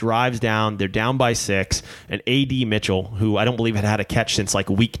Georgia drives down. They're down by 6. And A.D. Mitchell, who I don't believe had a catch since like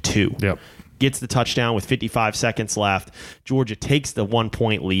week 2. Yep. Gets the touchdown with 55 seconds left. Georgia takes the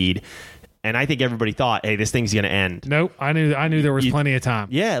 1-point lead. And I think everybody thought, hey, this thing's going to end. Nope. I knew there was plenty of time.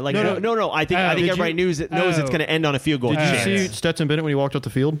 Yeah. Like, no. I think everybody knows it's going to end on a field goal. Did you see Stetson Bennett when he walked off the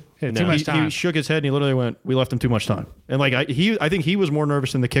field? Yeah, too much time. He shook his head and he literally went, we left him too much time. And like I think he was more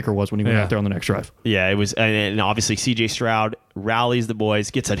nervous than the kicker was when he went out there on the next drive. Yeah, it was. And obviously C.J. Stroud rallies the boys,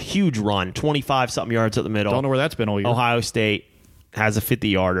 gets a huge run, 25-something yards up the middle. Don't know where that's been all year. Ohio State has a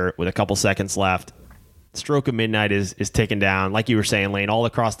 50-yarder with a couple seconds left. Stroke of midnight is ticking down, like you were saying, Lane. All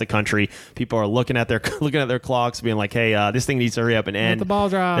across the country, people are looking at their clocks, being like, "Hey, this thing needs to hurry up and end." Let the ball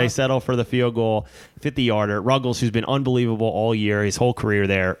drop. They settle for the field goal, 50-yarder. Ruggles, who's been unbelievable all year, his whole career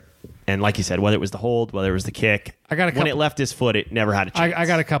there, and like you said, whether it was the hold, whether it was the kick, when it left his foot, it never had a chance. I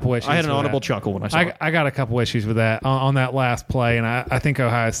got a couple issues. I had an with audible that. chuckle when I saw it. I got a couple issues with that on that last play, and I think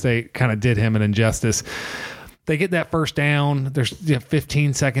Ohio State kind of did him an injustice. They get that first down. There's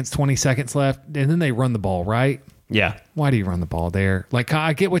 15 seconds, 20 seconds left, and then they run the ball, right? Yeah. Why do you run the ball there? Like,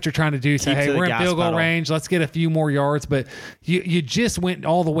 I get what you're trying to do. Say, hey, we're in field goal range. Let's get a few more yards. But you just went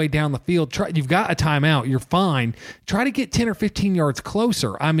all the way down the field. You've got a timeout. You're fine. Try to get 10 or 15 yards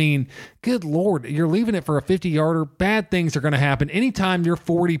closer. I mean, good Lord, you're leaving it for a 50-yarder. Bad things are going to happen. Anytime you're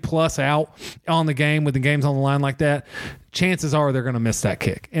 40-plus out on the game with the games on the line like that, chances are they're going to miss that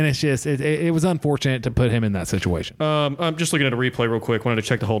kick. And it's just, it was unfortunate to put him in that situation. I'm just looking at a replay real quick. Wanted to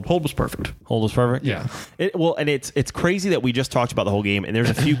check the hold. Hold was perfect. Hold was perfect? Yeah. And it's crazy that we just talked about the whole game, and there's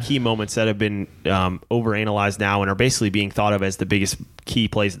a few key moments that have been overanalyzed now and are basically being thought of as the biggest key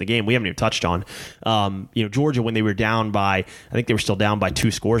plays in the game we haven't even touched on. Georgia, when they were down by, I think they were still down by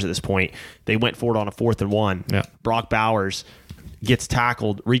 2 scores at this point, they went for it on a 4th and 1. Yeah. Brock Bowers gets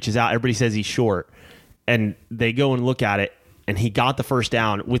tackled, reaches out. Everybody says he's short. And they go and look at it, and he got the first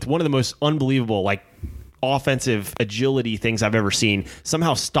down with one of the most unbelievable, like, offensive agility things I've ever seen.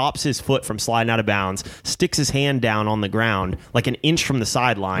 Somehow stops his foot from sliding out of bounds, sticks his hand down on the ground like an inch from the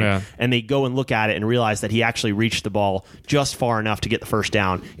sideline, and they go and look at it and realize that he actually reached the ball just far enough to get the first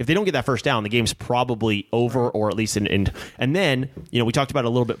down. If they don't get that first down, the game's probably over, or at least and then, we talked about it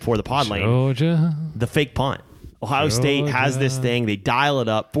a little bit before the pod lane. Georgia. The fake punt. Ohio State has this thing. They dial it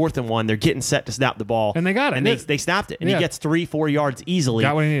up, 4th and 1. They're getting set to snap the ball. And they got it. And they snapped it. And he gets 3-4 yards easily.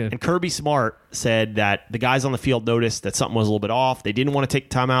 Got what he needed. And Kirby Smart said that the guys on the field noticed that something was a little bit off. They didn't want to take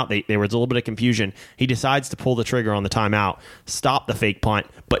the timeout. There was a little bit of confusion. He decides to pull the trigger on the timeout, stop the fake punt,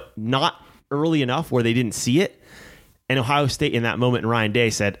 but not early enough where they didn't see it. And Ohio State in that moment, and Ryan Day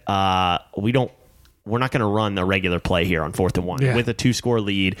said, we're not going to run the regular play here on 4th and 1 with a 2-score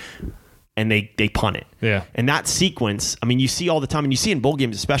lead. And they punt it. Yeah. And that sequence, I mean, you see all the time, and you see in bowl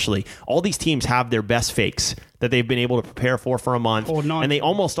games especially, all these teams have their best fakes that they've been able to prepare for a month, and they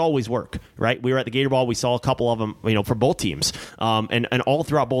almost always work, right? We were at the Gator Bowl, we saw a couple of them, for both teams. And all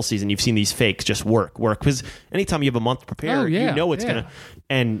throughout bowl season, you've seen these fakes just work. Because anytime you have a month to prepare, it's going to...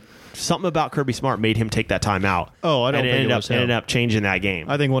 And something about Kirby Smart made him take that time out. Oh, I don't think it ended up changing that game.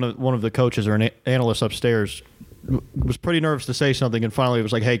 I think one of the coaches or an analyst upstairs was pretty nervous to say something, and finally it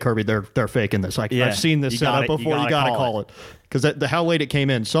was like, "Hey, Kirby, they're faking this. Like, Yeah. I've seen this You set gotta- up you before. You gotta got to call call it." Because how late it came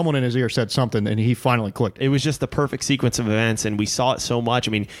in, someone in his ear said something, and he finally clicked. It was just the perfect sequence of events, and we saw it so much.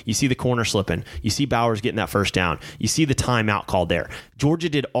 I mean, you see the corner slipping. You see Bowers getting that first down. You see the timeout called there. Georgia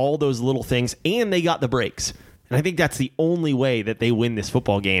did all those little things, and they got the breaks. And I think that's the only way that they win this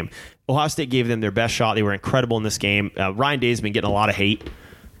football game. Ohio State gave them their best shot. They were incredible in this game. Ryan Day's been getting a lot of hate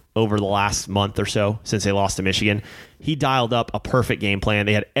over the last month or so since they lost to Michigan. He dialed up a perfect game plan.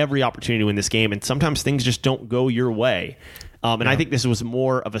 They had every opportunity to win this game, and sometimes things just don't go your way. I think this was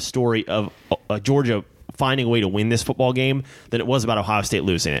more of a story of Georgia finding a way to win this football game than it was about Ohio State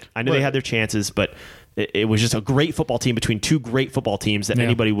losing it. I know they had their chances, but it was just a great football team between two great football teams that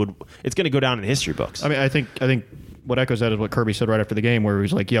anybody would. It's going to go down in the history books. I mean, I think what echoes that is what Kirby said right after the game, where he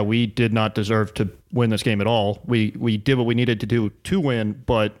was like, "Yeah, we did not deserve to win this game at all. We did what we needed to do to win,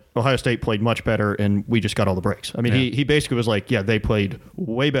 but Ohio State played much better, and we just got all the breaks." I mean, he basically was like, "Yeah, they played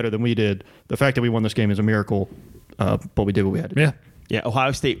way better than we did. The fact that we won this game is a miracle, but we did what we had to do." Yeah,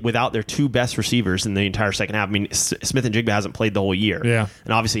 Ohio State without their two best receivers in the entire second half. I mean, Smith and Jigba hasn't played the whole year. Yeah.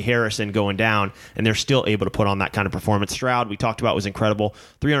 And obviously Harrison going down, and they're still able to put on that kind of performance. Stroud, we talked about, was incredible.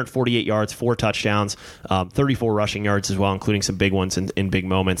 348 yards, 4 touchdowns, 34 rushing yards as well, including some big ones in big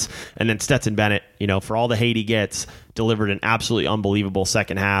moments. And then Stetson Bennett, for all the hate he gets, delivered an absolutely unbelievable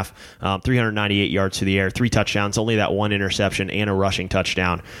second half. 398 yards to the air, 3 touchdowns, only that 1 interception and a rushing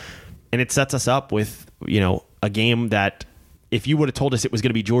touchdown. And it sets us up with, a game that, if you would have told us it was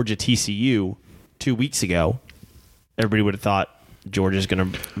going to be Georgia TCU 2 weeks ago, everybody would have thought Georgia's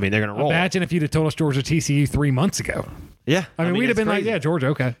going to. I mean, they're going to roll. Imagine if you'd have told us Georgia TCU 3 months ago. Yeah, I mean we'd have it's been crazy. like, yeah, Georgia,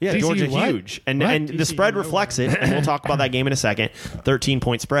 okay. Yeah, TCU, Georgia what? huge, and What? the spread reflects it. And we'll talk about that game in a second.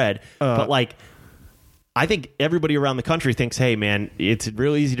 13-point spread, but I think everybody around the country thinks, hey, man, it's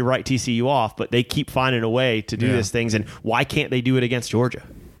real easy to write TCU off, but they keep finding a way to do these things, and why can't they do it against Georgia?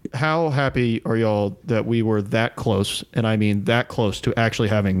 How happy are y'all that we were that close, and I mean that close, to actually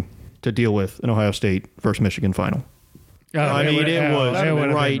having to deal with an Ohio State versus Michigan final? Oh, I mean, it was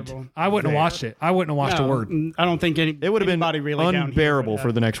right. I wouldn't have watched it. I wouldn't have watched a word. I don't think It would have been anybody really down here unbearable would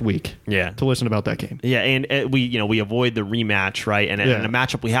for the next week. Yeah. To listen about that game. Yeah, and we avoid the rematch, right? And a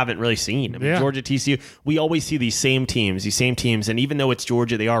matchup we haven't really seen. I mean, Georgia TCU, we always see these same teams, and even though it's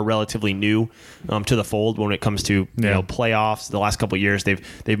Georgia, they are relatively new to the fold when it comes to playoffs. The last couple of years,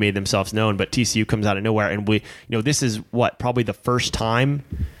 they've made themselves known, but TCU comes out of nowhere, and this is probably the first time.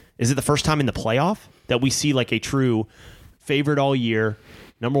 Is it the first time in the playoff that we see like a true favorite all year,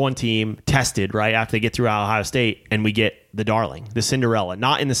 number 1 team, tested right after they get through Ohio State, and we get the darling, the Cinderella,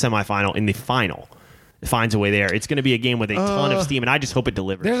 not in the semifinal, in the final. It finds a way there. It's going to be a game with a ton of steam, and I just hope it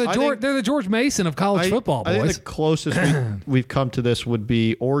delivers. They're the George Mason of college football, boys. I think the closest we've come to this would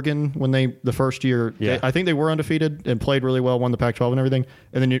be Oregon when the first year. Yeah. I think they were undefeated and played really well, won the Pac-12 and everything.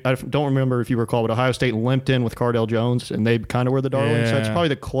 And then I don't remember if you recall, but Ohio State limped in with Cardell Jones, and they kind of were the darlings. Yeah. That's probably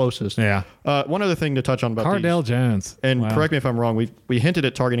the closest. Yeah. One other thing to touch on about Cardell these, Jones. and Wow. correct me if I'm wrong. We hinted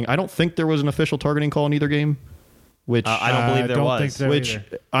at targeting. I don't think there was an official targeting call in either game. Which I don't believe there don't was. think so which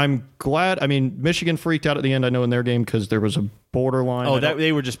either. I'm glad. I mean, Michigan freaked out at the end, I know, in their game because there was a borderline. Oh,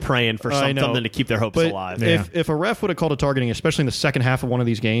 they were just praying for I know. something to keep their hopes But alive. if a ref would have called a targeting, especially in the second half of one of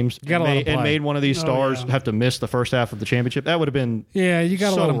these games, gotta let him and play. made one of these stars have to miss the first half of the championship, that would have been Yeah, you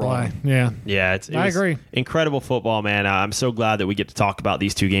got to so let him wrong. play. Yeah. Yeah, I was agree. Incredible football, man. I'm so glad that we get to talk about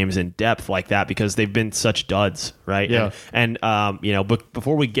these two games in depth like that because they've been such duds, right? Yeah. And but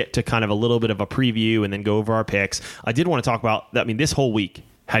before we get to kind of a little bit of a preview and then go over our picks, I did want to talk about that. I mean, this whole week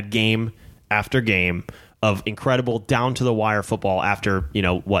had game after game of incredible down to the wire football after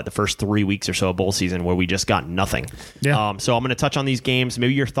the first 3 weeks or so of bowl season where we just got nothing. Yeah. So I'm going to touch on these games.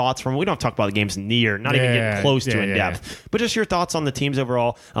 Maybe your thoughts from. We don't talk about the games not even getting close to in depth, but just your thoughts on the teams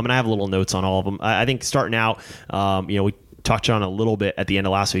overall. And I have little notes on all of them. I think starting out, we touched on a little bit at the end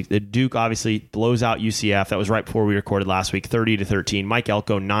of last week. The Duke obviously blows out UCF. That was right before we recorded last week, 30-13. Mike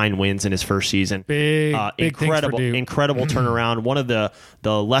Elko 9 wins in his first season. Big incredible turnaround. One of the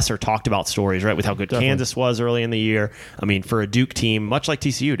lesser talked about stories, right, with how good Kansas was early in the year. I mean, for a Duke team, much like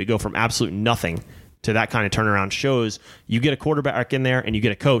TCU, to go from absolute nothing to that kind of turnaround shows you get a quarterback in there and you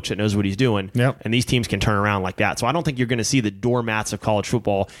get a coach that knows what he's doing. Yep. And these teams can turn around like that. So I don't think you're going to see the doormats of college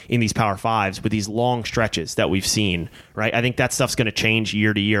football in these Power Fives with these long stretches that we've seen, right? I think that stuff's going to change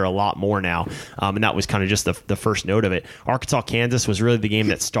year to year a lot more now. And that was kind of just the first note of it. Arkansas, Kansas was really the game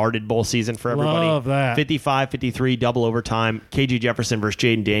that started bowl season for everybody. Love that. 55-53, double overtime. KJ Jefferson versus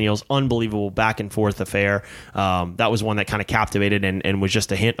Jaden Daniels, unbelievable back and forth affair. That was one that kind of captivated and was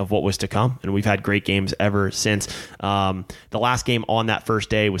just a hint of what was to come. And we've had great games games ever since. The last game on that first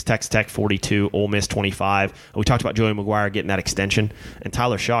day was Texas Tech 42, Ole Miss 25. We talked about Joey McGuire getting that extension, and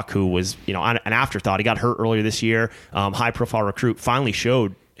Tyler Shuck, who was an afterthought. He got hurt earlier this year. High profile recruit, finally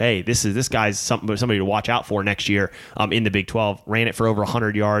showed, hey, this guy's somebody to watch out for next year in the Big 12. Ran it for over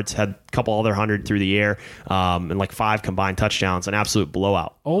 100 yards, had a couple other 100 through the air, and like 5 combined touchdowns. An absolute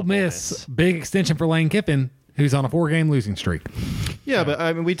blowout. Ole Miss, big extension for Lane Kiffin, who's on a 4-game losing streak. Yeah, but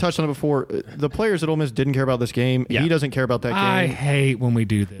I mean, we touched on it before. The players at Ole Miss didn't care about this game. Yeah. He doesn't care about that game. I hate when we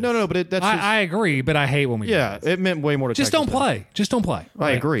do this. No, but that's just, I agree, but I hate when we do yeah, this. it meant way more to Just Texas don't play. Just don't play. Tech.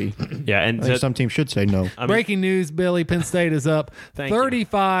 I agree. Yeah, and I think some teams should say no. Breaking news, Billy. Penn State is up Thank you.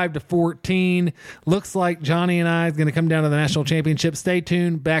 35-14. Looks like Johnny and I is going to come down to the national championship. Stay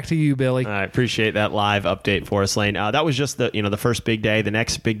tuned. Back to you, Billy. I appreciate that live update for us, Lane. That was just the first big day. The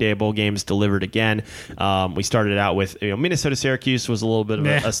next big day of bowl games delivered again. We started out with Minnesota Syracuse was a little bit of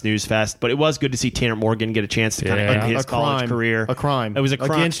a snooze fest, but it was good to see Tanner Morgan get a chance to kind of end his college career. A crime. It was a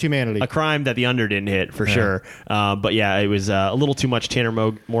crime against humanity. A crime that the under didn't hit for sure. But yeah, it was a little too much. Tanner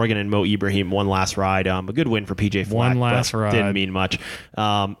Morgan and Mo Ibrahim one last ride. A good win for PJ Fleck. One last ride. Didn't mean much.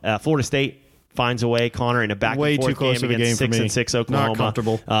 Florida State finds a way, Connor, in a back Way and forth too close game of a against game for me. 6-6 Oklahoma. Not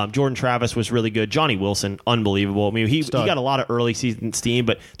comfortable. Jordan Travis was really good. Johnny Wilson, unbelievable. I mean, he got a lot of early season steam,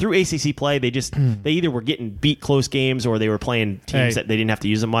 but through ACC play, they either were getting beat close games or they were playing teams that they didn't have to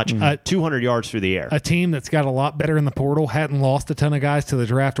use them much. 200 yards through the air. A team that's got a lot better in the portal, hadn't lost a ton of guys to the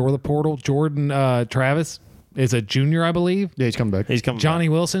draft or the portal. Jordan Travis is a junior, I believe. Yeah, he's coming back. He's coming Johnny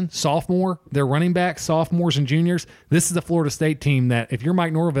back. Wilson, sophomore. They're running backs, sophomores and juniors. This is a Florida State team that, if you're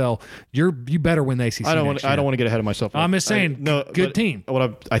Mike Norvell, you better win the ACC. I don't next want year. to get ahead of myself. I'm just saying, good team.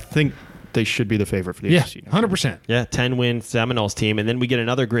 I think they should be the favorite for the Yeah, ACC. 100%. Yeah, 10-win Seminoles team. And then we get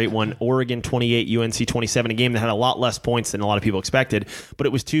another great one, Oregon 28, UNC 27, a game that had a lot less points than a lot of people expected. But it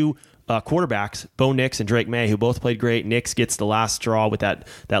was two quarterbacks, Bo Nix and Drake May, who both played great. Nix gets the last straw with that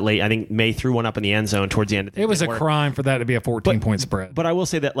late. I think May threw one up in the end zone towards the end. It was a crime for that to be a 14-point spread. But I will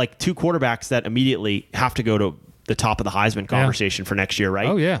say that like two quarterbacks that immediately have to go to the top of the Heisman conversation for next year, right?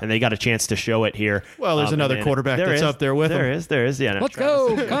 Oh, yeah. And they got a chance to show it here. Well, there's another and quarterback that's up there with there them. There is. Yeah, no, Let's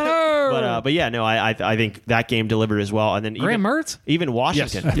Travis. go, Connor! But yeah, no, I think that game delivered as well. And then Graham Mertz? even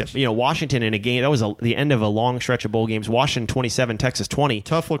Washington, Yes. Washington in a game that was the end of a long stretch of bowl games. Washington 27, Texas 20.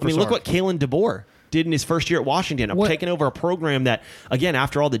 Tough look I mean, for look Sark. what Kalen DeBoer did in his first year at Washington. Taking over a program that, again,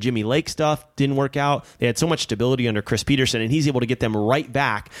 after all the Jimmy Lake stuff didn't work out, they had so much stability under Chris Peterson, and he's able to get them right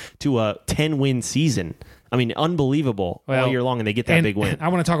back to a 10-win season. I mean, unbelievable all year long, and they get that big win. I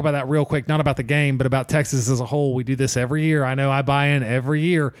want to talk about that real quick, not about the game, but about Texas as a whole. We do this every year. I know I buy in every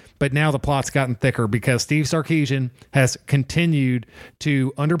year, but now the plot's gotten thicker because Steve Sarkisian has continued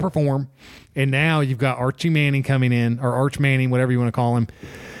to underperform, and now you've got Archie Manning coming in, or Arch Manning, whatever you want to call him.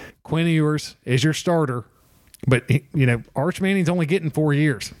 Quinn Ewers is your starter, but Arch Manning's only getting 4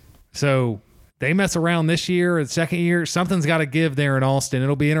 years, so they mess around this year, the second year, something's got to give there in Austin.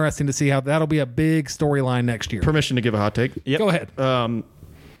 It'll be interesting to see how that'll be a big storyline next year. Permission to give a hot take. Yep. Go ahead.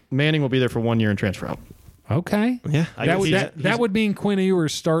 Manning will be there for 1 year and transfer out. Okay. Yeah, That would mean Quinn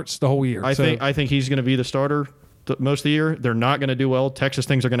Ewers starts the whole year. I think he's going to be the starter most of the year. They're not going to do well. Texas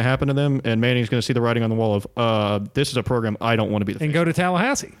things are going to happen to them, and Manning's going to see the writing on the wall of this is a program I don't want to be the and go to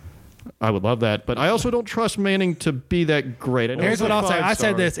Tallahassee. I would love that, but I also don't trust Manning to be that great. I know Here's he's what a I'll say. I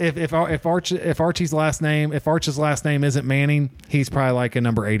said 5-star. this: if Archie's last name isn't Manning, he's probably like a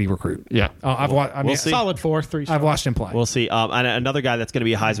number 80 recruit. Yeah. We'll see. Solid 4, 3 I've watched him play. We'll see. And another guy that's going to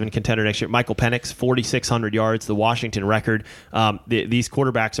be a Heisman contender next year, Michael Penix, 4,600 yards, the Washington record. These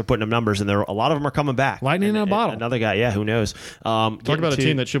quarterbacks are putting up numbers, and a lot of them are coming back. Lightning in a bottle. Another guy, yeah, who knows? Talk about a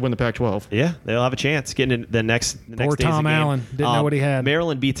team that should win the Pac-12. Yeah, they'll have a chance getting in the next Poor days of Tom game. Allen. Didn't know what he had.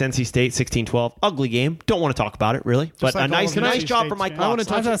 Maryland beats NC State 16-12. Ugly game. Don't want to talk about it, really. But like a nice all of nice NC job for State's Mike games. I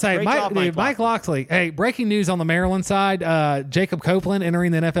Locksley. was going to say, Great job, Mike Locksley. Hey, breaking news on the Maryland side. Jacob Copeland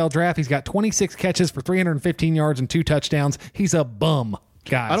entering the NFL draft. He's got 26 catches for 315 yards and 2 touchdowns. He's a bum,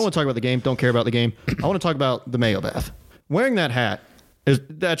 guys. I don't want to talk about the game. Don't care about the game. I want to talk about the Mayo bath. Wearing that hat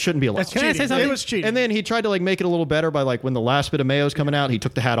that shouldn't be allowed. That's Can I say cheating. something? It was cheating. And then he tried to make it a little better by when the last bit of mayo's coming out, he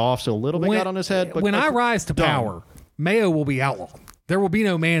took the hat off, so a little bit got on his head. But when I rise to dumb. power, mayo will be outlawed. There will be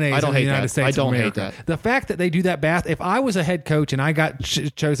no mayonnaise I don't in the hate United that. States. I don't of hate America. that. The fact that they do that bath, if I was a head coach and I got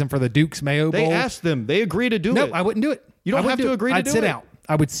chosen for the Duke's Mayo Bowl, They asked them. They agreed to do no, it. I wouldn't do it. You don't I wouldn't have to agree to I'd do sit it. out.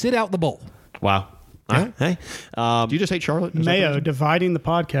 I would sit out the bowl. Wow. Hey, Do you just hate Charlotte? Is that Mayo the reason? dividing the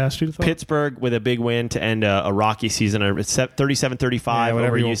podcast. Who'd have thought? Pittsburgh with a big win to end a rocky season. 37-35 Yeah, over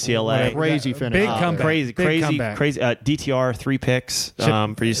whatever UCLA. Crazy finish. Big comeback. Crazy, Big crazy, comeback. crazy. DTR 3 picks for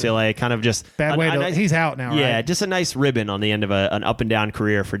UCLA. Kind of just Bad way to. nice- He's out now. Yeah, right? just a nice ribbon on the end of an up and down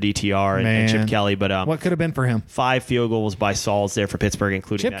career for DTR and Man. Chip Kelly. But What could have been for him? 5 field goals by Sauls there for Pittsburgh,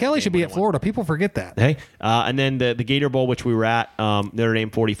 including Chip that Kelly should be at game-winning one. Florida. People forget that. Hey, and then the Gator Bowl, which we were at, Notre Dame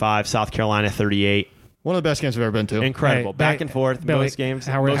 45, South Carolina 38. One of the best games I've ever been to. Incredible, Hey, back hey, and forth, Billy, most games,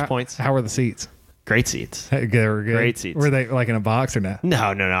 how were, most how, points. How were the seats? Great seats. They were good. Great seats. Were they like in a box or not? No,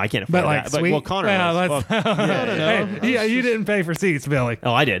 I can't afford But like that. sweet. But, well, Connor was. Hey, yeah, you didn't pay for seats, Billy.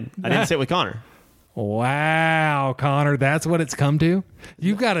 Oh, I did. I didn't sit with Connor. Wow, Connor, that's what it's come to.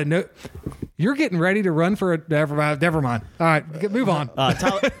 You've got to know. You're getting ready to run for a. Never mind. All right, move on.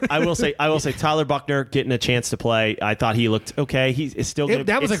 I will say Tyler Buckner getting a chance to play. I thought he looked okay. He's still gonna,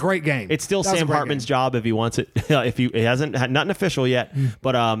 That was a it's- great game. It's still That was a Sam great Hartman's game. job if he wants it. If he it hasn't had nothing official yet,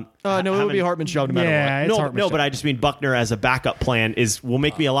 but no, it would be Hartman's job no matter Yeah, what. it's no, Hartman's no, job. but I just mean Buckner as a backup plan will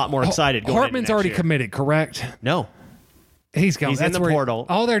make me a lot more excited. Going Hartman's into next already year. committed, correct? No, He's going. He's in That's the where portal.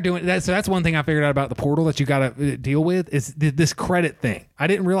 All they're doing. So that's one thing I figured out about the portal that you got to deal with is this credit thing. I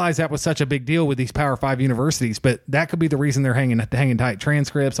didn't realize that was such a big deal with these Power 5 universities, but that could be the reason they're hanging tight.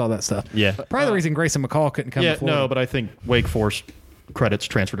 Transcripts, all that stuff. Yeah. Probably the reason Grayson McCall couldn't come. Yeah, to Florida. no, but I think Wake Forest credits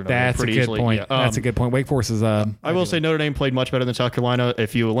transferred to Notre Dame That's a pretty good easily. point. Yeah. That's a good point. Wake Forest is. I will say Notre Dame played much better than South Carolina.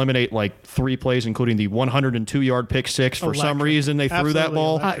 If you eliminate like 3 plays, including the 102-yard pick six, for some Electric. reason they threw that Absolutely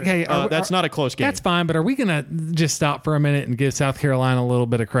ball. electric. Okay, That's not a close game. That's fine, but are we going to just stop for a minute and give South Carolina a little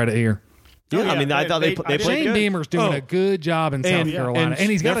bit of credit here? yeah, I yeah, mean, I thought they played Shane good. Beamer's doing a good job in South Carolina, and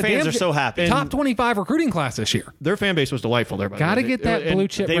he's got Their a fans damn are so happy. top 25 recruiting class this year. Their fan base was delightful there. By the Got to way. get that And blue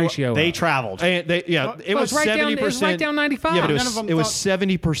chip They ratio. They up. traveled. And it was it's right down- 70%. it was right down 95. Yeah, but None of them it was thought-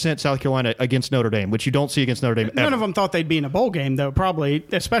 70% South Carolina against Notre Dame, which you don't see against Notre Dame. None ever. of them thought they'd be in a bowl game, though. Probably,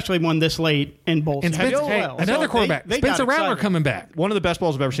 especially one this late in bowl And season. Spencer, hey, Well, another so quarterback, they got Spencer Rattler, excited. coming back. One of the best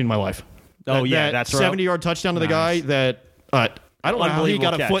balls I've ever seen in my life. Oh, yeah, that's right. 70-yard touchdown to the guy that I don't know how he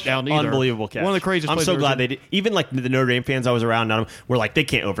got a catch. foot down either. Unbelievable catch. One of the craziest I'm plays so I've ever glad seen. they did. Even like the Notre Dame fans I was around were like, they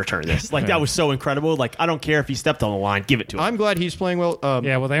can't overturn this. Like that was so incredible. Like I don't care if he stepped on the line, give it to him. I'm glad he's playing well.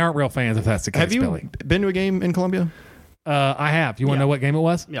 Yeah, well, they aren't real fans if that's the case, Have you Billy. been to a game in Columbia? I have. You want to know what game it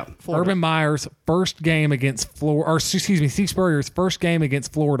was? Yeah. Florida. Urban Meyer's first game against Florida, or excuse me, Steve Spurrier's first game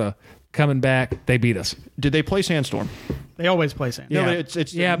against Florida. Coming back, they beat us. Did they play Sandstorm? They always play Sam. No, but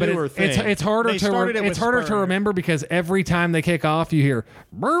it's yeah, a but newer thing. it's harder They started it it's with harder to Spurrier. remember because every time they kick off, you hear.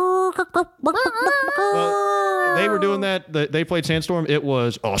 They were doing that. They played Sandstorm. It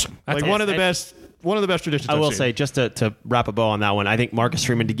was awesome. That's Like one of the awesome. best. One of the best traditions. I I've will seen. say, just to wrap a bow on that one, I think Marcus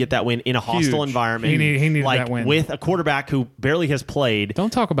Freeman to get that win in a hostile Huge. environment, He needed like that win. with a quarterback who barely has played.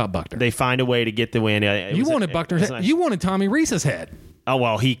 Don't talk about Buckner. They find a way to get the win. You wanted Buckner's head. You wanted Tommy Reese's head. Oh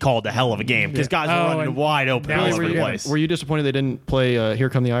well, he called a hell of a game because guys were running and wide open now all he's over the forgetting. place. Were you disappointed they didn't play "Here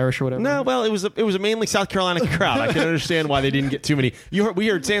Come the Irish" or whatever? No, well, it was a mainly South Carolina crowd. I can understand why they didn't get too many. We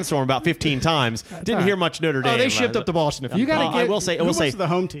heard Sandstorm about 15 times. Didn't hear much Notre Dame. Oh, they shipped up to Boston. You gotta I get- will say. I Who will was say the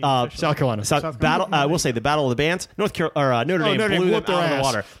home team? South Carolina. Battle. I will say the Battle of the Bands. Notre Dame Notre Dame blew them whooped out their of the ass.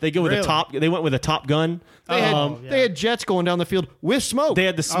 water. They go with a Really? top. They went with a Top Gun. They had jets going down the field with smoke. They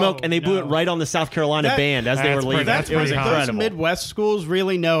had the smoke, Oh, and they blew it no. right on the South Carolina That- band as they were That's leaving. pretty- that's It was pretty hot. Those incredible. Midwest schools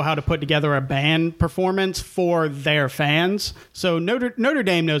really know how to put together a band performance for their fans. So Notre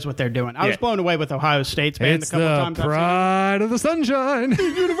Dame knows what they're doing. I was Yeah. blown away with Ohio State's band It's a couple the times. I've seen it. pride of the sunshine.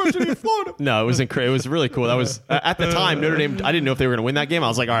 University of Florida. No, it was incredible. It was really cool. That was at the time Notre Dame. I didn't know if they were going to win that game. I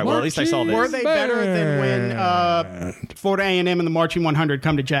was like, all right, well, at least I saw this. Were they better than when Florida A&M and the Marching 100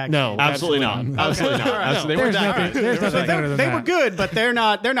 come to Jackson? No, Absolutely not. Absolutely not. Absolutely. They weren't There's that nothing. good. There's nothing better than They that. were good, but they're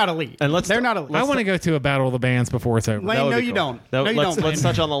not elite. And let's- they're not elite. I want to go to a battle of the bands before it's over. Lane, That would no, be you cool. don't. No, No, you let's don't, let's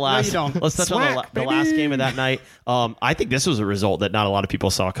Lane. touch on the last. No, you don't. Let's touch on Swack, the last game of that night. I think this was a result that not a lot of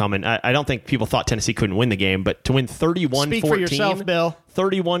people saw coming. I don't think people thought Tennessee couldn't win the game, but to win 31-14. Speak for yourself, Bill.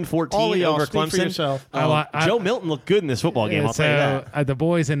 31-14 All of y'all, over speak for Clemson. yourself. Joe Milton looked good in this football game. I'll So tell you that. the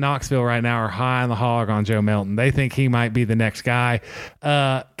boys in Knoxville right now are high on the hog on Joe Milton. They think he might be the next guy.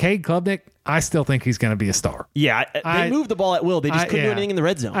 Cade Klubnik, I still think he's going to be a star. Yeah, they moved the ball at will. They just couldn't do yeah. anything in the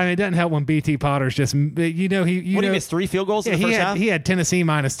red zone. I mean, it doesn't help when BT Potter's just, What did he miss 3 field goals in the first half? he had Tennessee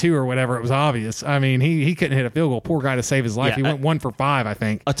 -2 or whatever. It was obvious. I mean, he couldn't hit a field goal. Poor guy to save his life. Yeah, He went 1 for 5, I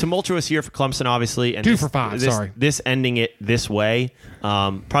think. A tumultuous year for Clemson, obviously. And 2 this- for 5, this- sorry. This ending it this way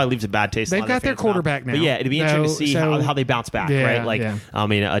probably leaves a bad taste. in a They've lot of got their fans' mouth. quarterback now. But yeah, it'd be interesting to see So- how they bounce back, Yeah, right? Like, yeah. I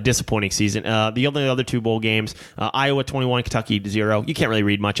mean, a disappointing season. The only other 2 bowl games, Iowa 21, Kentucky 0. You can't really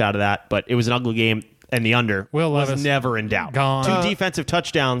read much out of that, but it was an ugly game. and the under Will was Levis never in doubt. gone. 2 defensive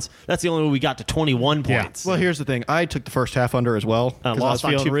touchdowns. That's the only way we got to 21 Yeah. points. Well, here's the thing. I took the first half under as well. 'Cause lost I was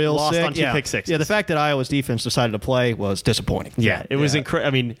on feeling two- real lost sick. on 2 yeah. pick sixes. Yeah, the fact that Iowa's defense decided to play was disappointing. Yeah, it was incredible.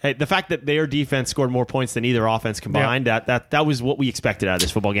 I mean, hey, the fact that their defense scored more points than either offense combined, that was what we expected out of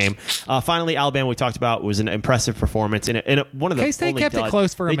this football game. Finally, Alabama, we talked about, was an impressive performance in one of the K-State only kept it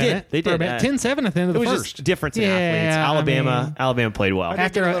close for a minute. They For did. 10-7 at the end of It the was first. just difference in Yeah, athletes. I mean- Alabama played well.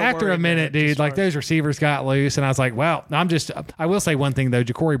 After get a little a worried minute, there, dude, like those receivers got loose, and I was like, "Wow!" I will say one thing though.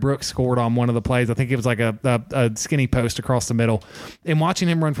 Ja'Cory Brooks scored on one of the plays. I think it was like a skinny post across the middle, and watching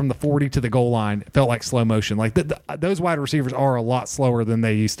him run from the 40 to the goal line felt like slow motion. Like those wide receivers are a lot slower than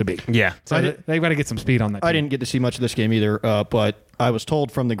they used to be. Yeah. So they've got to get some speed on that. I team. didn't get to see much of this game either, but I was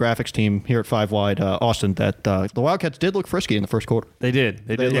told from the graphics team here at 5 Wide, Austin, that the Wildcats did look frisky in the first quarter. They did.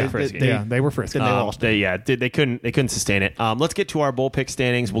 They did look frisky. Yeah, they were frisky. They lost. They couldn't sustain it. Let's get to our bowl pick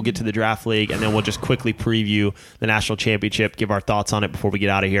standings. We'll get to the draft league, and then we'll just quickly preview the national championship, give our thoughts on it before we get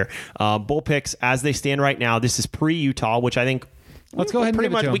out of here. Bowl picks as they stand right now. This is pre-Utah, which I think Let's go ahead and pretty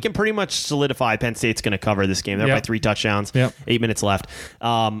give it much to 'em. we can pretty much solidify Penn State's going to cover this game. They're Yep. by 3 touchdowns. Yep. 8 minutes left.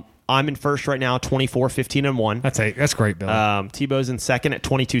 I'm in first right now, 24-15-1. That's great, Bill. Tebow's in second at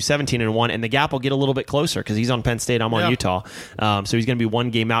 22-17-1, and the gap will get a little bit closer because he's on Penn State. I'm on Utah, so he's going to be 1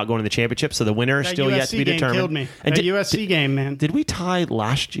 game out going to the championship. So the winner is That still USC yet to be game determined. Killed me. And That USC game, man. did we tie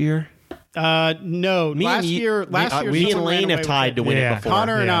last year? No, last year. me and someone ran Lane away have with tied it. to win Yeah. it before.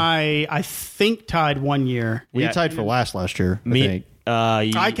 Connor and Yeah. I think tied 1 year. We Yeah. tied for last year, I Me, think.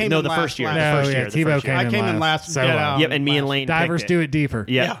 I came in the last first year. last The No, first yeah, year. the Tebow first year. came I came in last. So, Yep, and me and Lane divers picked it. do it deeper.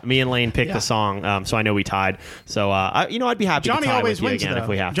 Yeah, me and Lane picked the song, so I know we tied. So, I'd be happy Johnny to tie always with you wins again though. if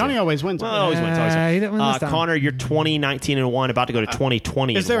we have Johnny to. always wins. Well, always wins. He didn't win this time. Connor, you're 20-19-1, about to go to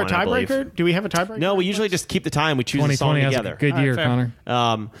 20-20. Is there a tiebreaker? Do we have a tiebreaker? No, we usually just keep the time. We choose the song 2020 has a together. good year, fair.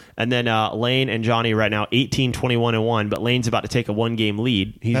 Connor. And then Lane and Johnny right now 18-21-1, but Lane's about to take a 1-game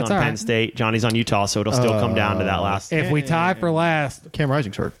lead. He's That's on all Penn right. State. Johnny's on Utah, so it'll still come down to that last. If we tie for last, Cam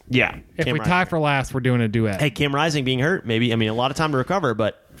Rising's hurt. Yeah. if Cam we Rising. tie for last, we're doing a duet. Hey, Cam Rising being hurt, maybe. I mean, a lot of time to recover,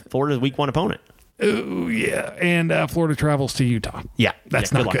 but Florida's week 1 opponent. Ooh, yeah. And Florida travels to Utah. Yeah,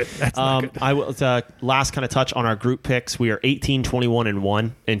 That's yeah, not luck. good. That's not good. I will last kind of touch on our group picks. We are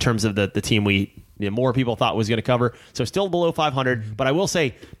 18-21-1 in terms of the team more people thought was going to cover. So still below 500, but I will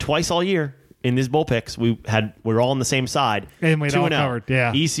say twice all year in these bowl picks we were all on the same side And we'd all 2-0. covered. Yeah.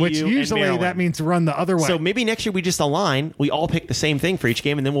 ECU Which and usually Maryland. that means run the other way. So maybe next year we just align. We all pick the same thing for each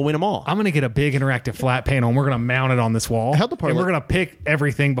game, and then we'll win them all. I'm going to get a big interactive flat panel, and we're going to mount it on this wall. How'd the parlay- And we're going to pick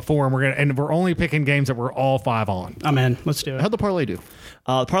everything before, and we're only picking games that we're all 5 on. I'm in. Let's do it. How'd the parlay do?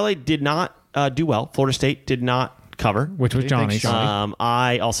 Parlay did not do well. Florida State did not cover. Which was Johnny's.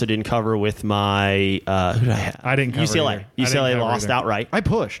 I also didn't cover with my who did I have? I didn't cover UCLA. either. I didn't UCLA cover lost either. outright. I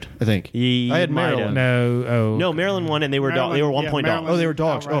pushed, I think. You I had might have. Maryland. No, Maryland won, and they were Maryland- they were 1 yeah, point Maryland- dogs. Oh, they were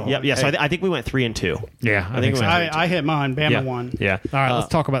dogs. outright. Oh. Yep. Yeah. So I think we went 3-2. Yeah, I think we so. went I hit mine. Bama won. Yeah. All right, let's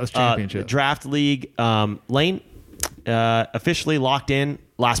talk about this championship. Draft league. Lane officially locked in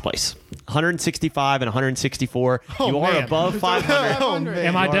last place. 165 and 164. You are man. above 500.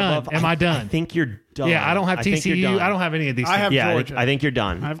 Am I You are done? above- Am I I done? think you're done. Yeah, I don't have think you're TCU. done. I don't have any of these. I have things. Yeah, Georgia. I think you're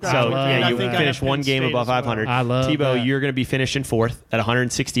done. I've got so Georgia. yeah, I you think I finished have one Penn game State above as well. 500. I love Tebow, that. you're going to be finishing fourth at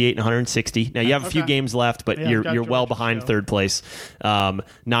 168 and 160. Now you have a few Okay. games left, but Yeah, I've you're got well Georgia behind still. third place.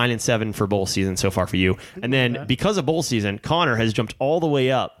 9-7 for bowl season so far for you. And then because of bowl season, Connor has jumped all the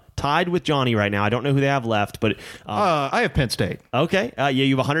way up. Tied with Johnny right now. I don't know who they have left, but I have Penn State. okay. Yeah, you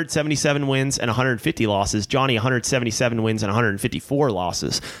have 177 wins and 150 losses. Johnny, 177 wins and 154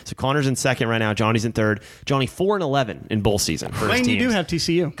 losses. So Connor's in second right now. Johnny's in third. Johnny 4-11 in bowl season for his Lane, you teams. do have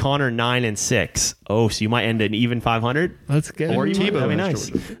TCU. Connor 9-6. Oh, so you might end an even 500. Let's go. Or Tebow That'd be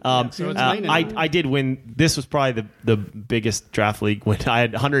has nice. So it's Lane and I did win. This was probably the biggest draft league win. I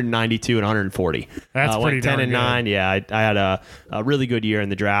had 192 and 140. That's went pretty 10 darn and 9. good. Yeah, I had a really good year in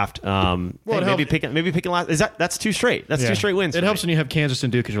the draft. it Maybe helps- picking last. That's 2 straight. That's Yeah. 2 straight wins. It for helps me. when you have Kansas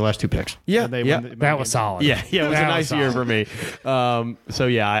and Duke as your last 2 picks. Yeah, And they yeah. win the That was game. solid. Yeah, it was a That nice year for me. So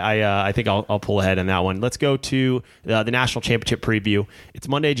yeah, I think I'll pull ahead in that one. Let's go to the national championship preview. It's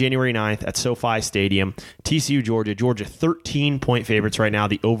Monday, January 9th at SoFi Stadium. TCU, Georgia. Georgia 13-point favorites right now.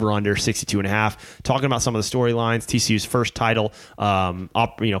 The over/under 62.5. Talking about some of the storylines. TCU's first title,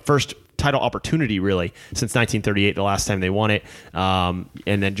 first title opportunity really since 1938, the last time they won it. And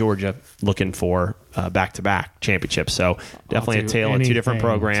then Georgia looking for back-to-back championships. So definitely a tale of two different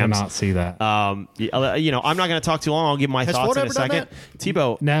anything programs. To not see that. I'm not going to talk too long. I'll give my Has thoughts Florida in a ever done second.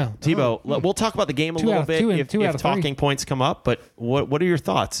 Tebow, No. we'll talk about the game a Two little out- bit two and- if, two out if of three. talking points come up. But what are your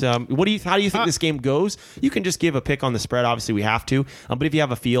thoughts? How do you think this game goes? You can just give a pick on the spread. Obviously, we have to. But if you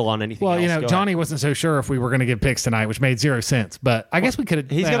have a feel on anything, Well, else, go Johnny ahead. wasn't so sure if we were going to give picks tonight, which made 0 sense. But I guess we could have.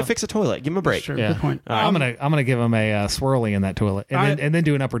 He's got to fix a toilet. Give him a break. Sure, Yeah. good point. I'm gonna give him a swirly in that toilet, and then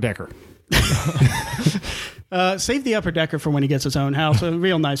do an upper decker. Save the upper decker for when he gets his own house. A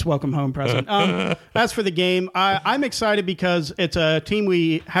real nice welcome home present. As for the game, I'm excited because it's a team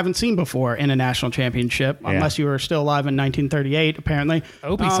we haven't seen before in a national championship, unless you were still alive in 1938, apparently.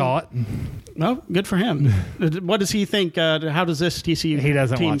 Opie saw it. Well, good for him. What does he think? How does this TCU He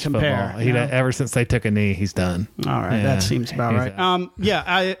doesn't team watch compare? football. Ever since they took a knee, he's done. All right, Yeah. that seems about He's right.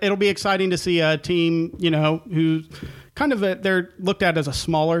 out. It'll be exciting to see a team, who kind of they're looked at as a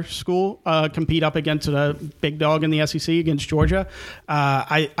smaller school compete up against a big dog in the SEC against Georgia.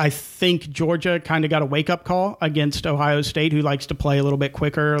 I think Georgia kind of got a wake up call against Ohio State, who likes to play a little bit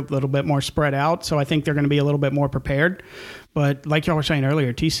quicker, a little bit more spread out. So I think they're going to be a little bit more prepared. But like y'all were saying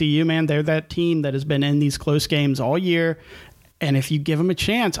earlier, TCU, man, they're that team that has been in these close games all year. And if you give them a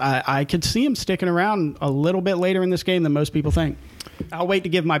chance, I could see them sticking around a little bit later in this game than most people think. I'll wait to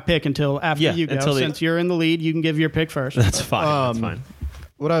give my pick until after you go. Since you're in the lead, you can give your pick first. That's fine. That's fine.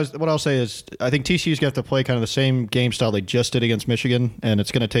 What I'll say is I think TCU's going to have to play kind of the same game style they just did against Michigan, and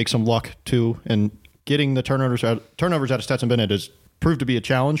it's going to take some luck too. And getting the turnovers out of Stetson Bennett has proved to be a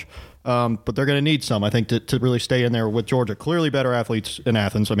challenge, but they're going to need some, I think, to really stay in there with Georgia. Clearly better athletes in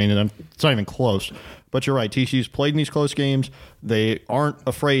Athens. I mean, it's not even close. But you're right. TCU's played in these close games. They aren't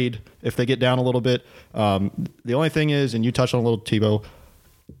afraid if they get down a little bit. The only thing is, and you touched on a little, Tebow,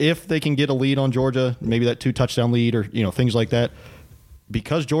 if they can get a lead on Georgia, maybe that 2-touchdown lead or things like that,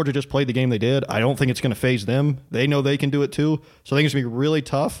 because Georgia just played the game they did, I don't think it's going to phase them. They know they can do it too. So I think it's going to be really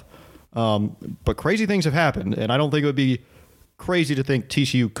tough. But crazy things have happened, and I don't think it would be crazy to think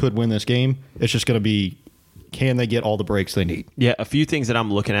TCU could win this game. It's just going to be, can they get all the breaks they need? Yeah, a few things that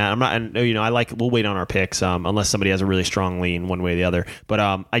I'm looking at. We'll wait on our picks unless somebody has a really strong lean one way or the other. But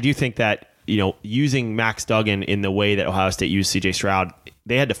I do think that using Max Duggan in the way that Ohio State used C.J. Stroud,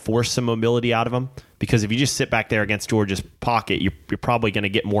 they had to force some mobility out of him, because if you just sit back there against Georgia's pocket, you're probably going to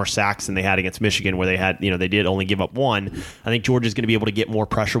get more sacks than they had against Michigan, where they did only give up 1. I think Georgia's going to be able to get more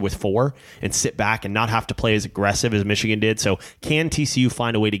pressure with 4 and sit back and not have to play as aggressive as Michigan did. So can TCU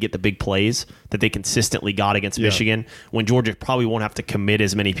find a way to get the big plays that they consistently got against Michigan, when Georgia probably won't have to commit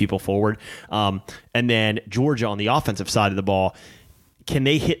as many people forward? And then Georgia on the offensive side of the ball, can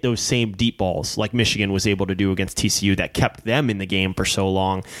they hit those same deep balls like Michigan was able to do against TCU that kept them in the game for so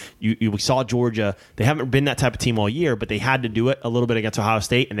long? We saw Georgia, they haven't been that type of team all year, but they had to do it a little bit against Ohio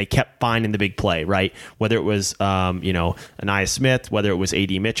State, and they kept finding the big play, right? Whether it was, Anaya Smith, whether it was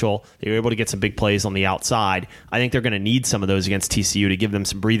A.D. Mitchell, they were able to get some big plays on the outside. I think they're going to need some of those against TCU to give them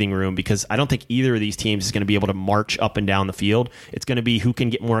some breathing room, because I don't think either of these teams is going to be able to march up and down the field. It's going to be who can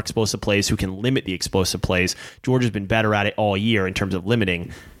get more explosive plays, who can limit the explosive plays. Georgia's been better at it all year in terms of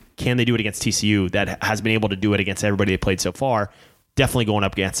limiting. Can they do it against TCU that has been able to do it against everybody they played so far? Definitely going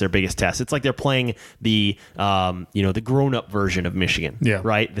up against their biggest test. It's like they're playing the the grown-up version of Michigan,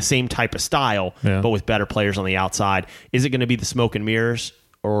 right? The same type of style, but with better players on the outside. Is it going to be the smoke and mirrors,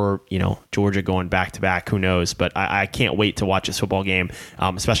 or Georgia going back-to-back? Who knows? But I can't wait to watch this football game,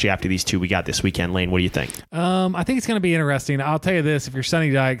 especially after these two we got this weekend. Lane, what do you think? I think it's going to be interesting. I'll tell you this: if you're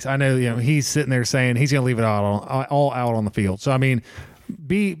Sonny Dykes, I know he's sitting there saying he's going to leave it all out on the field. So I mean,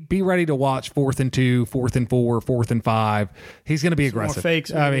 be ready to watch 4th and 2, 4th and 4, 4th and 5. He's going to be aggressive. More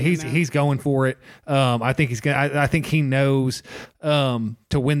fakes. I mean, he's going for it. I think I think he knows to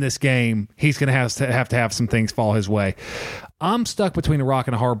win this game, he's going to have some things fall his way. I'm stuck between a rock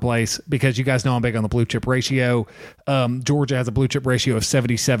and a hard place, because you guys know I'm big on the blue chip ratio. Georgia has a blue chip ratio of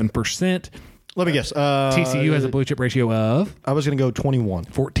 77%. Let me guess. TCU has a blue chip ratio of, I was going to go 21.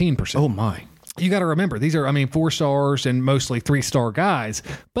 14%. Oh, my. You got to remember, these are, 4 stars and mostly 3-star guys,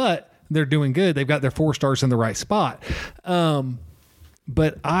 but they're doing good. They've got their 4 stars in the right spot.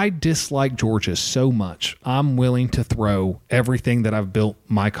 But I dislike Georgia so much. I'm willing to throw everything that I've built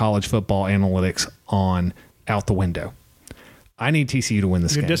my college football analytics on out the window. I need TCU to win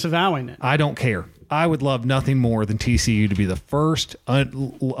this game. You're disavowing it. I don't care. I would love nothing more than TCU to be the first under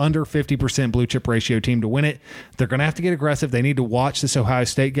 50% blue chip ratio team to win it. They're going to have to get aggressive. They need to watch this Ohio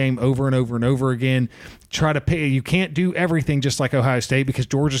State game over and over and over again. Try to pay. You can't do everything just like Ohio State, because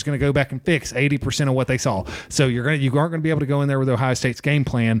Georgia's going to go back and fix 80% of what they saw. So you aren't going to be able to go in there with Ohio State's game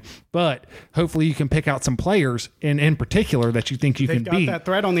plan But hopefully you can pick out some players in particular that you think you They've can got beat. that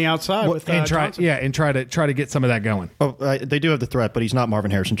threat on the outside with and try Johnson. and try to get some of that going. Oh, they do have the threat, but he's not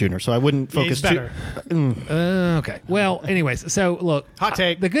Marvin Harrison Jr., so I wouldn't Yeah, he's focus better. Okay. Well, anyways, so look, Hot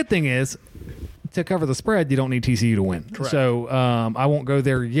take. The good thing is to cover the spread, you don't need TCU to win. Correct. So I won't go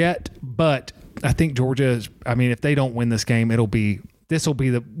there yet, but I think Georgia is. I mean, if they don't win this game, this will be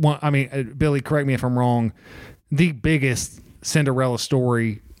the one. I mean, Billy, correct me if I'm wrong. The biggest Cinderella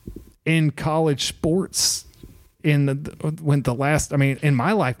story in college sports in the last. I mean, in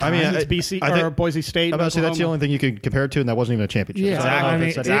my lifetime. I mean, It's BC I think- or Boise State. I'm about to say that's the Oklahoma. only thing you could compare it to, and that wasn't even a championship. Yeah, So I don't know I if mean,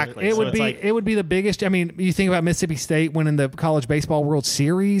 that's- exactly. it So would it's be like- it would be the biggest. I mean, you think about Mississippi State winning the college baseball World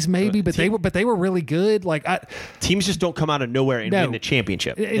Series, maybe, but they were really good. Like Teams just don't come out of nowhere and No. win the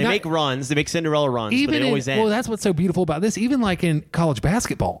championship. They Not- make runs, they make Cinderella runs, but they always end. well, that's what's so beautiful about this. Even like in college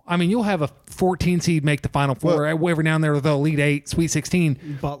basketball, I mean, you'll have a 14 seed make the Final Four every now and then, or the Elite Eight, Sweet 16.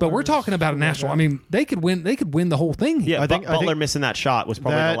 But we're Butler's, talking about a national. I mean, they could win. They could win the whole thing. Here. yeah, I think- Butler missing that shot was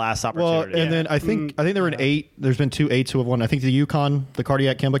probably the last opportunity. Well, and then I think they were in 8. There's been 2 8s who have won. I think the UConn, the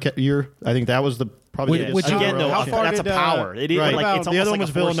cardiac Kemba year. I think that was probably the Would you- Again, though, How far that's a did, power. It is right. like it's The the almost other like one was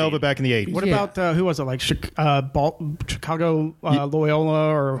a 4 Villanova seed. back in the 80s. What Yeah. about who was it? Like Chicago, Loyola,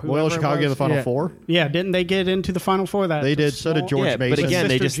 or whoever Loyola it Chicago was? in the Final Yeah. Four. Yeah, didn't they get into the Final Four? That They did. So did George Yeah, Mason. but again,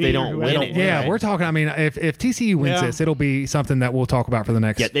 they Sister just they Jeter, don't who win had it. it. Yeah, Right. we're talking. I mean, if TCU wins Yeah. this, it'll be something that we'll talk about for the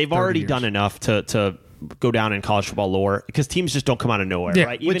next. Yeah, they've 30 already years. done enough to go down in college football lore because teams just don't come out of nowhere, Yeah,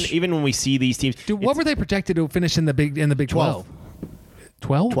 right? which- Even when we see these teams, Dude, what were they projected to finish in the Big 12?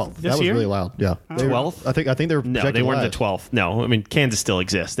 12? 12. This That was year? really loud. Yeah. They were- 12th? I think they were No, projected they weren't the last. 12th. No, I mean Kansas still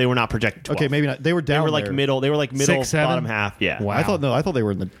exists. They were not projected 12th. Okay, maybe not. They were They down were like there. middle. They were like middle, 6, 7? bottom half. Yeah. Wow. I thought they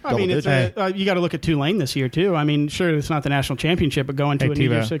were in the I double mean, it's digits. you got to look at Tulane this year too. I mean, sure, it's not the national championship, but going to Hey, a New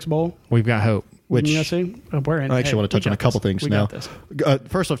Year's Tebow. Six bowl. We've got hope. Which USC? We're in. I actually want to touch on a couple things we now. Got this.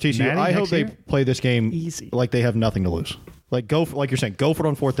 First off, TCU, Natty I hope next they year? play this game Easy. like they have nothing to lose. Like like you're saying, go for it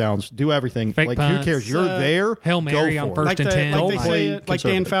on 4th downs, do everything. Fake like punts. who cares? You're there. Hail Mary go on for first it. and 10. Like they Don't say, play like Dan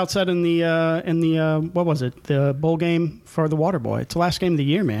conservative. Fouts said in the what was it? The bowl game for the Water Boy. It's the last game of the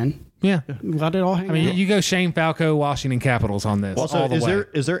year, man. Yeah. Let it all hang I mean, out. you go Shane Falco, Washington Capitals on this Also, all the way.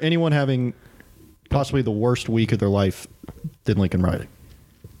 is there anyone having possibly the worst week of their life than Lincoln Riley?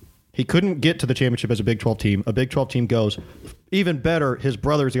 He couldn't get to the championship as a Big 12 team. A Big 12 team goes. Even better, his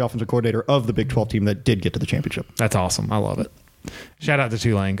brother is the offensive coordinator of the Big 12 team that did get to the championship. That's awesome. I love it. Shout out to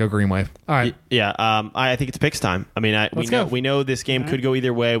Tulane. Go Green Wave. All right. Yeah, I think it's picks time. I mean, go. we know this game could go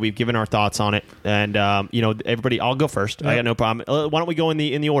either way. We've given our thoughts on it, and everybody. I'll go first. I got no problem. Why don't we go in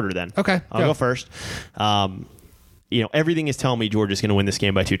the order then? Okay, I'll go. go first. Everything is telling me Georgia's going to win this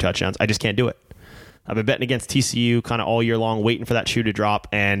game by 2 touchdowns. I just can't do it. I've been betting against TCU kind of all year long, waiting for that shoe to drop,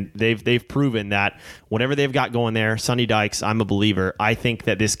 and they've proven that whatever they've got going there, Sonny Dykes, I'm a believer. I think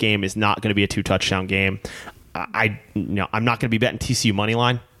that this game is not going to be a 2-touchdown game. I'm not going to be betting TCU money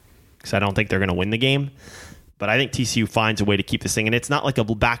line because I don't think they're going to win the game. But I think TCU finds a way to keep this thing, and it's not like a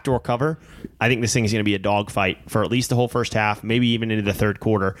backdoor cover. I think this thing is going to be a dogfight for at least the whole first half, maybe even into the third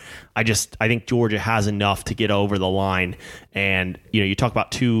quarter. I think Georgia has enough to get over the line, and you talk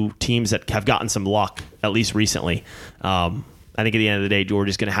about 2 teams that have gotten some luck at least recently. I think at the end of the day,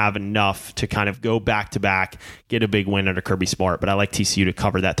 Georgia's going to have enough to kind of go back to back, get a big win under Kirby Smart. But I like TCU to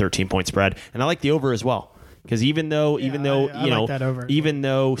cover that 13-point spread, and I like the over as well because even though I like that over as even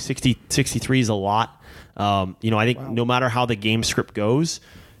though 63 is a lot. I think no matter how the game script goes,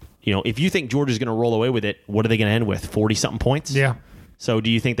 if you think Georgia's going to roll away with it, what are they going to end with? 40-something points? Yeah. So do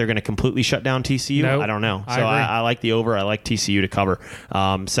you think they're going to completely shut down TCU? No, I don't know. I So agree. I like the over. I like TCU to cover.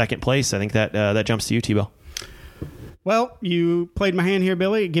 Second place, I think that jumps to you, Tebow. Well, you played my hand here,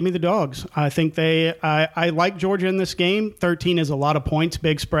 Billy. Give me the dogs. I think I like Georgia in this game. 13 is a lot of points.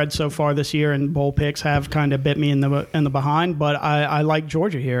 Big spread so far this year, and bowl picks have kind of bit me in the behind. But I like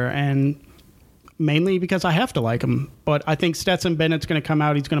Georgia here, and mainly because I have to like him. But I think Stetson Bennett's going to come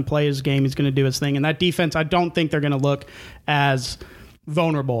out. He's going to play his game. He's going to do his thing. And that defense, I don't think they're going to look as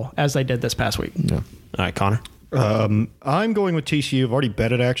vulnerable as they did this past week. All right, Connor. I'm going with TCU. I've already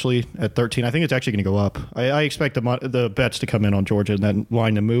bet it actually at 13. I think it's actually going to go up. I expect the bets to come in on Georgia and that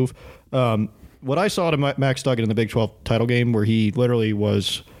line to move. What I saw to Max Duggan in the Big 12 title game where he literally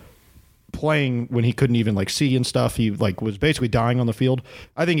was playing when he couldn't even see and stuff. He was basically dying on the field.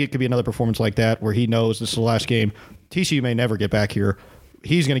 I think it could be another performance like that where he knows this is the last game. TCU may never get back here.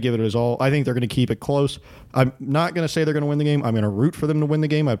 He's going to give it his all. I think they're going to keep it close. I'm not going to say they're going to win the game. I'm going to root for them to win the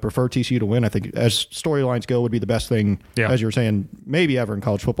game. I prefer TCU to win. I think as storylines go would be the best thing, as you were saying, maybe ever in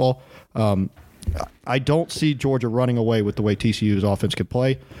college football. I don't see Georgia running away with the way TCU's offense could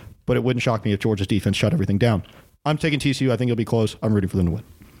play, but it wouldn't shock me if Georgia's defense shut everything down. I'm taking TCU. I think it'll be close. I'm rooting for them to win.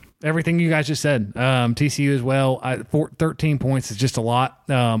 Everything you guys just said. TCU as well. 13 points is just a lot.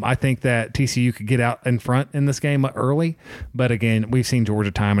 I think that TCU could get out in front in this game early, but again, we've seen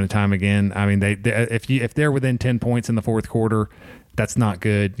Georgia time and time again. I mean, if they're within 10 points in the fourth quarter, that's not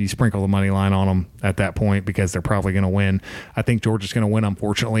good. You sprinkle the money line on them at that point because they're probably going to win. I think Georgia's going to win,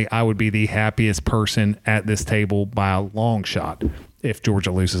 unfortunately. I would be the happiest person at this table by a long shot if Georgia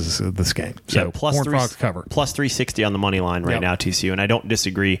loses this game. So Horned Frogs cover. Plus 360 on the money line right now, TCU. And I don't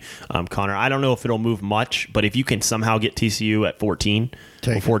disagree, Connor. I don't know if it'll move much, but if you can somehow get TCU at 14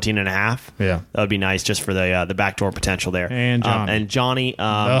 or 14 and a half, that would be nice just for the backdoor potential there. And Johnny.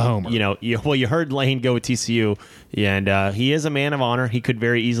 the homer. You heard Lane go with TCU, and he is a man of honor. He could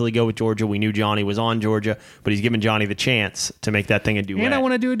very easily go with Georgia. We knew Johnny was on Georgia, but he's given Johnny the chance to make that thing a duet. And I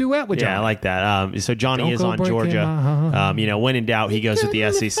want to do a duet with Johnny. Yeah, I like that. So Johnny is on Georgia. When in doubt, he goes with the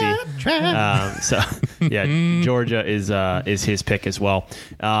SEC. Georgia is his pick as well.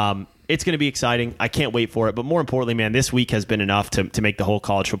 It's going to be exciting. I can't wait for it. But more importantly, man, this week has been enough to make the whole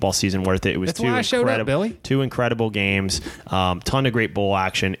college football season worth it. It was two incredible games, ton of great bowl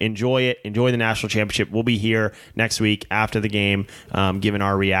action. Enjoy it. Enjoy the national championship. We'll be here next week after the game, giving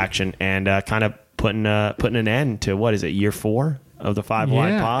our reaction and kind of putting an end to, what is it, year 4 of the 5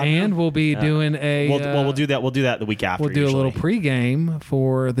 Wide Pod. And we'll be doing a we'll do that. We'll do that the week after. We'll do usually a little pregame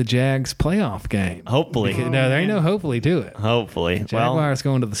for the Jags playoff game. Hopefully. No, there ain't no hopefully to it. Hopefully. Jaguars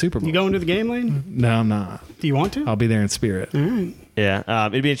going to the Super Bowl. You going to the game, Lane? No, I'm not. Do you want to? I'll be there in spirit. All right. Yeah.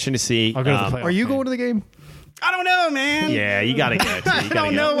 It'd be interesting to see. I'll go to the playoff Are you game. going to the game? I don't know, man. Yeah, you got to go. I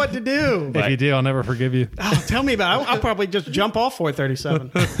don't know what to do. If you do, I'll never forgive you. Oh, tell me about it. I'll probably just jump off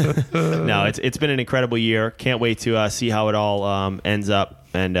 437. No, it's been an incredible year. Can't wait to see how it all ends up.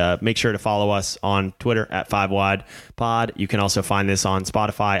 And make sure to follow us on Twitter at 5Wide Pod. You can also find this on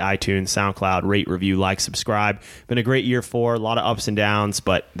Spotify, iTunes, SoundCloud. Rate, review, like, subscribe. Been a great year for a lot of ups and downs,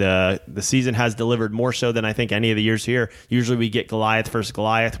 but the season has delivered more so than I think any of the years here. Usually we get Goliath versus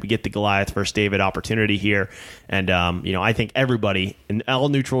Goliath. We get the Goliath versus David opportunity here. And, I think everybody, and all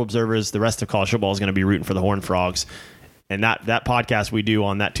neutral observers, the rest of college football is going to be rooting for the Horned Frogs. And that podcast we do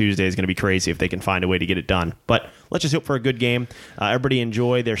on that Tuesday is going to be crazy if they can find a way to get it done. But let's just hope for a good game. Everybody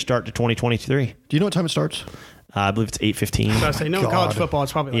enjoy their start to 2023. Do you know what time it starts? I believe it's 8:15. So I say no college football.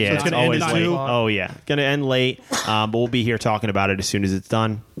 It's probably it's going to always end at late. 2. Oh yeah, going to end late. But we'll be here talking about it as soon as it's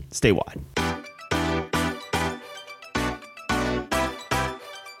done. Stay wide.